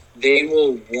guys, they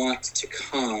will want to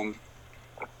come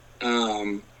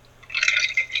they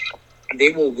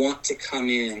will want to come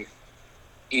in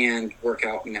and work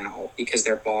out now because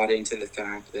they're bought into the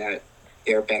fact that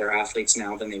they're better athletes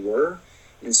now than they were.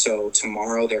 And so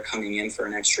tomorrow they're coming in for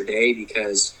an extra day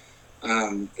because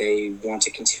they want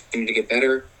to continue to get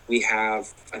better. We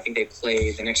have, I think they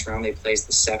play, the next round they play is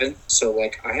the 7th. So,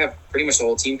 like, I have pretty much the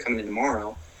whole team coming in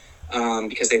tomorrow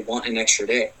because they want an extra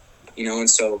day, you know? And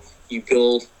so you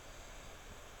build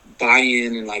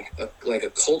buy-in and like a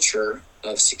culture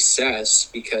of success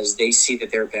because they see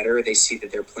that they're better. They see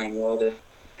that they're playing well. They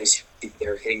see that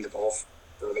they're hitting the ball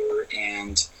further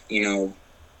and, you know,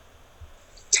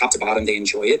 top to bottom, they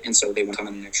enjoy it. And so they want to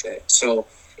come in an extra day. So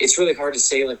it's really hard to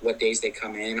say like what days they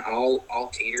come in.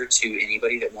 I'll cater to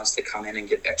anybody that wants to come in and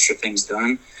get extra things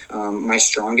done. My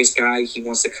strongest guy, he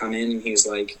wants to come in and he's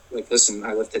like, listen,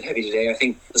 I lifted heavy today. I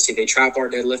think, let's see, they trap bar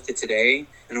deadlifted today.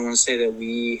 And I want to say that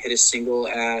we hit a single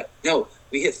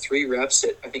we hit 3 reps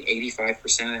at, I think, 85% of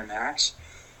their max.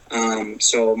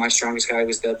 So my strongest guy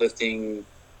was deadlifting,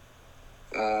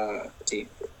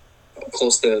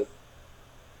 close to,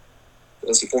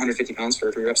 450 pounds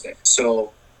for 3 reps a day.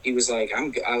 So he was like, I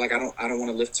don't want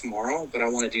to lift tomorrow, but I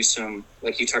want to do some,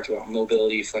 like you talked about,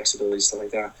 mobility, flexibility, stuff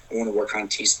like that. I want to work on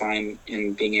T-spine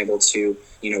and being able to,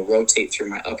 you know, rotate through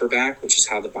my upper back, which is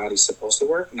how the body's supposed to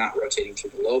work, not rotating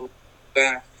through the low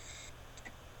back.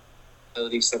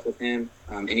 Stuff with him.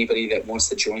 Anybody that wants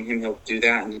to join him, he'll do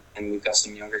that. And we've got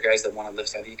some younger guys that want to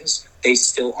lift heavy because they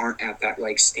still aren't at that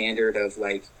like standard of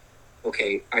like,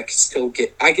 okay, I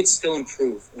could still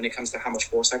improve when it comes to how much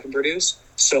force I can produce.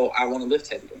 So I want to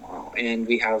lift heavy tomorrow. And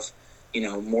we have, you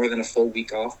know, more than a full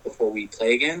week off before we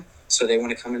play again. So they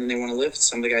want to come in and they want to lift.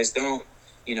 Some of the guys don't,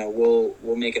 you know,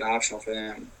 we'll make it optional for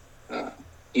them.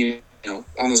 You know,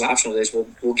 on those optional days,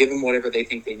 we'll give them whatever they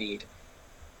think they need.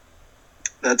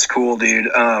 That's cool, dude.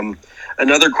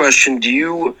 Another question: Do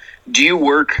you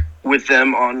work with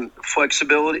them on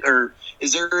flexibility, or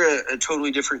is there a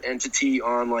totally different entity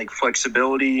on like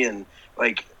flexibility and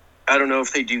like I don't know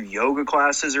if they do yoga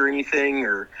classes or anything,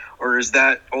 or is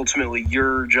that ultimately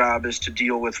your job is to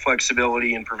deal with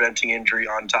flexibility and preventing injury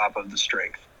on top of the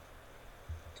strength?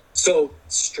 So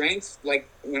strength, like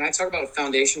when I talk about a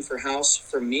foundation for house,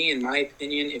 for me, in my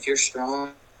opinion, if you're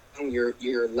strong,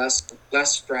 you're less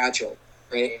fragile.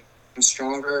 Right? I'm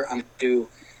stronger. I'm to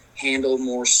handle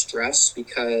more stress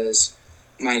because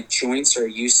my joints are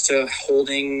used to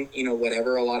holding, you know,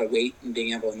 whatever, a lot of weight and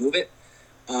being able to move it.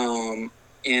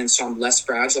 And so I'm less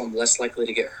fragile. I'm less likely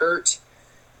to get hurt.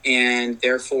 And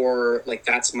therefore, like,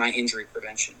 that's my injury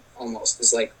prevention almost.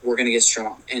 Is like, we're going to get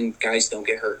strong and guys don't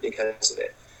get hurt because of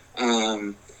it.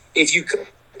 If you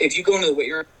go into the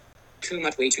weight room too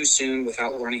much way too soon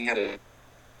without learning how to,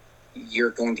 you're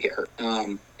going to get hurt.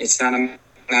 It's not a matter.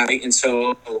 And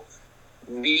so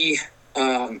we,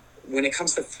 when it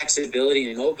comes to flexibility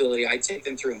and mobility, I take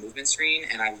them through a movement screen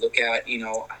and I look at, you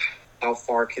know, how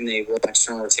far can they work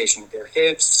external rotation with their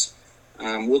hips.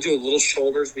 We'll do a little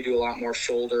shoulders. We do a lot more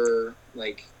shoulder.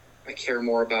 Like, I care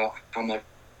more about how much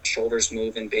shoulders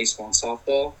move in baseball and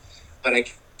softball, but I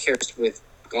care with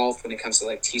golf when it comes to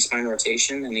like T-spine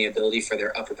rotation and the ability for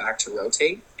their upper back to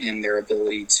rotate and their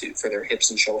ability for their hips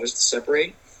and shoulders to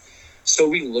separate. So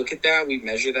we look at that, we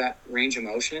measure that range of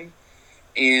motion,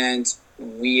 and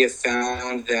we have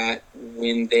found that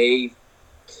when they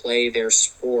play their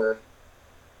sport,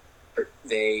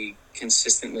 they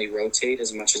consistently rotate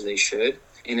as much as they should.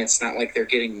 And it's not like they're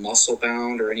getting muscle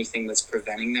bound or anything that's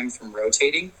preventing them from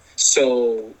rotating.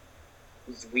 So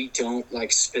we don't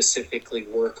like specifically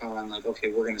work on like,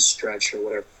 okay, we're going to stretch or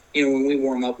whatever. You know, when we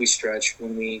warm up, we stretch.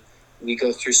 When we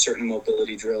go through certain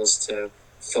mobility drills to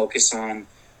focus on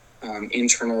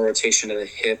internal rotation of the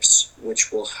hips,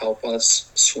 which will help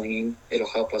us swinging. It'll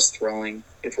help us throwing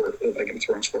if we're like in a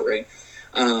throwing sport, right?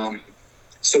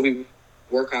 So we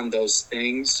work on those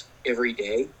things every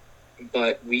day,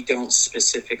 but we don't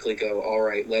specifically go, all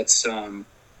right, let's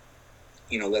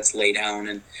lay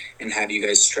down and have you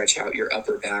guys stretch out your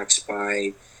upper backs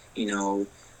by,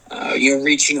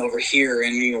 reaching over here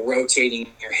and, rotating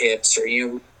your hips or,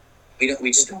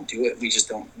 we just don't do it.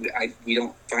 We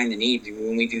don't find the need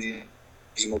when we do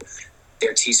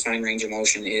their T-spine range of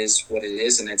motion is what it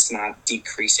is, and it's not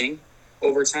decreasing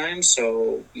over time.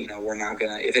 So, we're not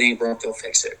going to, if it ain't broke, they'll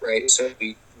fix it. Right. So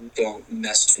we don't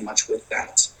mess too much with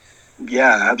that.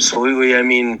 Yeah, absolutely. I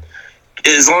mean,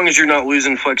 as long as you're not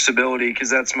losing flexibility,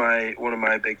 because that's one of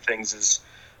my big things is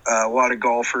a lot of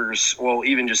golfers, well,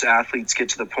 even just athletes get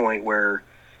to the point where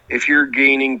if you're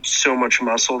gaining so much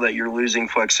muscle that you're losing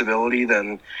flexibility,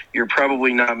 then you're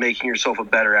probably not making yourself a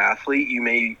better athlete. You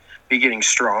may be getting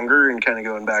stronger and kind of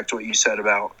going back to what you said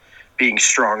about being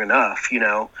strong enough.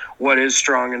 What is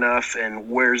strong enough, and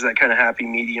where's that kind of happy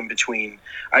medium between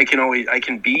I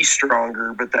can be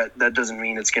stronger, but that doesn't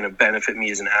mean it's going to benefit me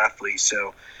as an athlete.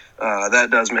 So that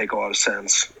does make a lot of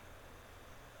sense.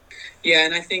 Yeah,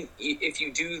 and I think if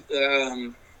you do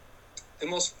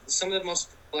some of the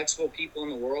most flexible people in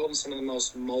the world and some of the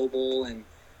most mobile and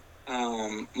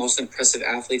most impressive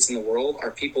athletes in the world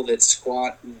are people that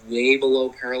squat way below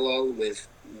parallel with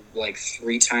like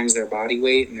 3 times their body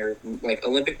weight, and they're like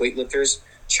Olympic weightlifters,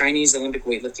 Chinese Olympic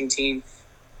weightlifting team,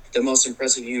 the most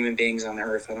impressive human beings on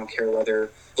earth. I don't care whether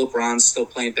LeBron's still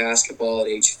playing basketball at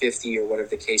age 50 or whatever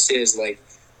the case is. Like,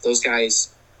 those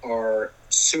guys are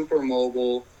super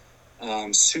mobile,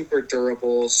 super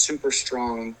durable, super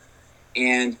strong,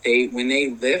 and when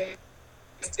they lift,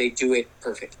 they do it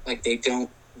perfect. Like, they don't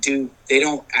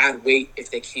add weight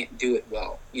if they can't do it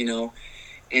well,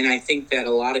 And I think that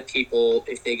a lot of people,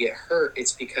 if they get hurt,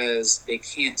 it's because they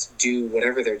can't do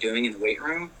whatever they're doing in the weight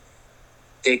room.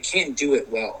 They can't do it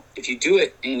well. If you do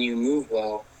it and you move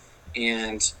well,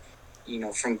 and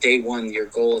from day one your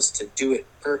goal is to do it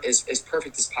as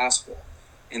perfect as possible,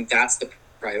 and that's the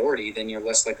priority, then you're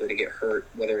less likely to get hurt,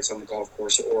 whether it's on the golf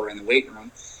course or in the weight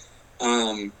room.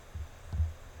 And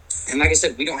like I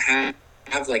said, we don't have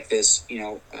like this,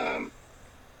 we've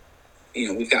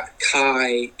got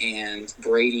Kai and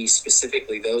Brady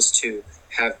specifically. Those two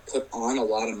have put on a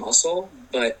lot of muscle,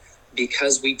 but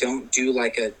because we don't do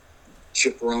like a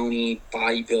jabroni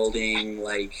bodybuilding,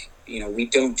 we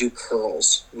don't do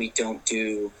curls, we don't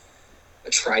do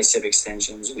tricep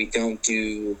extensions, we don't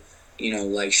do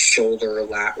like shoulder or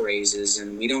lat raises,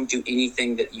 and we don't do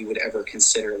anything that you would ever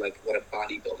consider like what a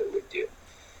bodybuilder would do.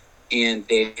 And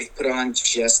they've put on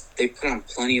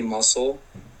plenty of muscle,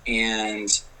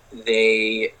 and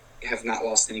they have not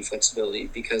lost any flexibility,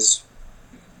 because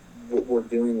what we're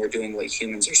doing what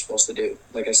humans are supposed to do.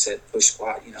 Like I said, push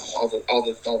squat, all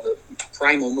the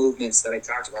primal movements that I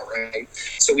talked about, right?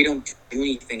 So we don't do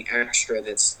anything extra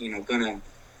that's gonna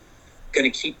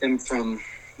keep them from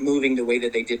moving the way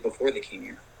that they did before they came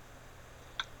here.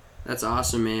 That's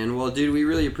awesome, man. Well, dude, we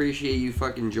really appreciate you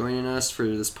fucking joining us for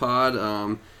this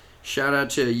pod. Shout out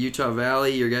to Utah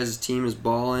Valley. Your guys' team is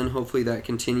balling. Hopefully that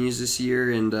continues this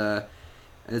year, and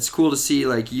it's cool to see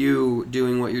like you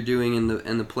doing what you're doing,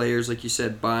 and the players, like you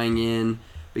said, buying in,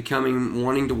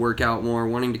 wanting to work out more,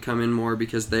 wanting to come in more,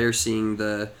 because they're seeing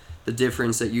the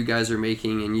difference that you guys are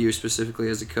making, and you specifically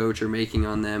as a coach are making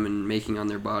on them and making on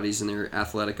their bodies and their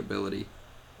athletic ability.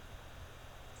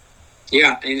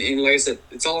 Yeah, and like I said,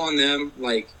 it's all on them.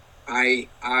 Like,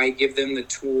 I give them the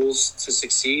tools to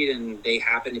succeed, and they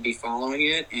happen to be following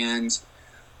it, and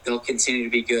they'll continue to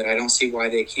be good. I don't see why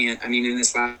they can't. I mean, in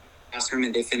this last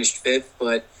tournament, they finished 5th,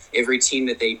 but every team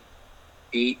that they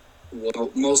beat,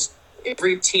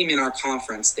 every team in our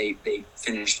conference, they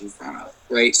finished in front of,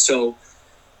 right? So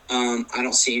I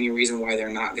don't see any reason why they're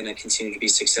not going to continue to be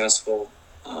successful.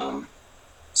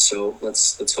 So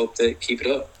let's hope they keep it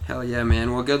up. Hell yeah,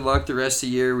 man. Well, good luck the rest of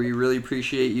the year. We really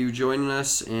appreciate you joining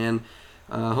us, and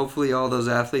hopefully all those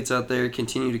athletes out there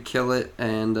continue to kill it,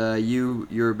 and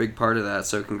you're a big part of that.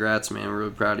 So congrats, man. We're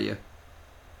really proud of you.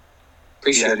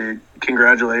 Appreciate it. Dude.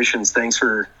 Congratulations. Thanks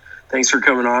for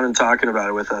coming on and talking about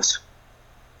it with us.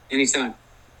 Anytime.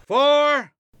 4.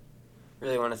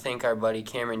 Really want to thank our buddy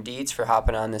Cameron Dietz for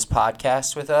hopping on this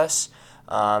podcast with us.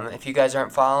 If you guys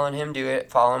aren't following him, do it.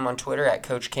 Follow him on Twitter at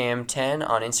CoachCam10,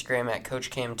 on Instagram at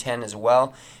CoachCam10 as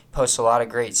well. He posts a lot of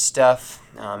great stuff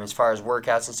as far as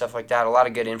workouts and stuff like that. A lot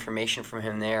of good information from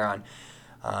him there on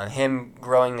him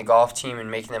growing the golf team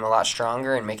and making them a lot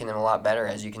stronger and making them a lot better.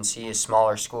 As you can see, a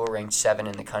smaller school ranked 7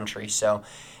 in the country. So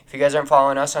if you guys aren't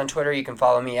following us on Twitter, you can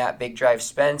follow me at Big Drive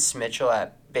Spence, Mitchell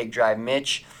at Big Drive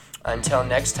Mitch. Until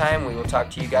next time, we will talk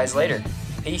to you guys later.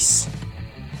 Peace.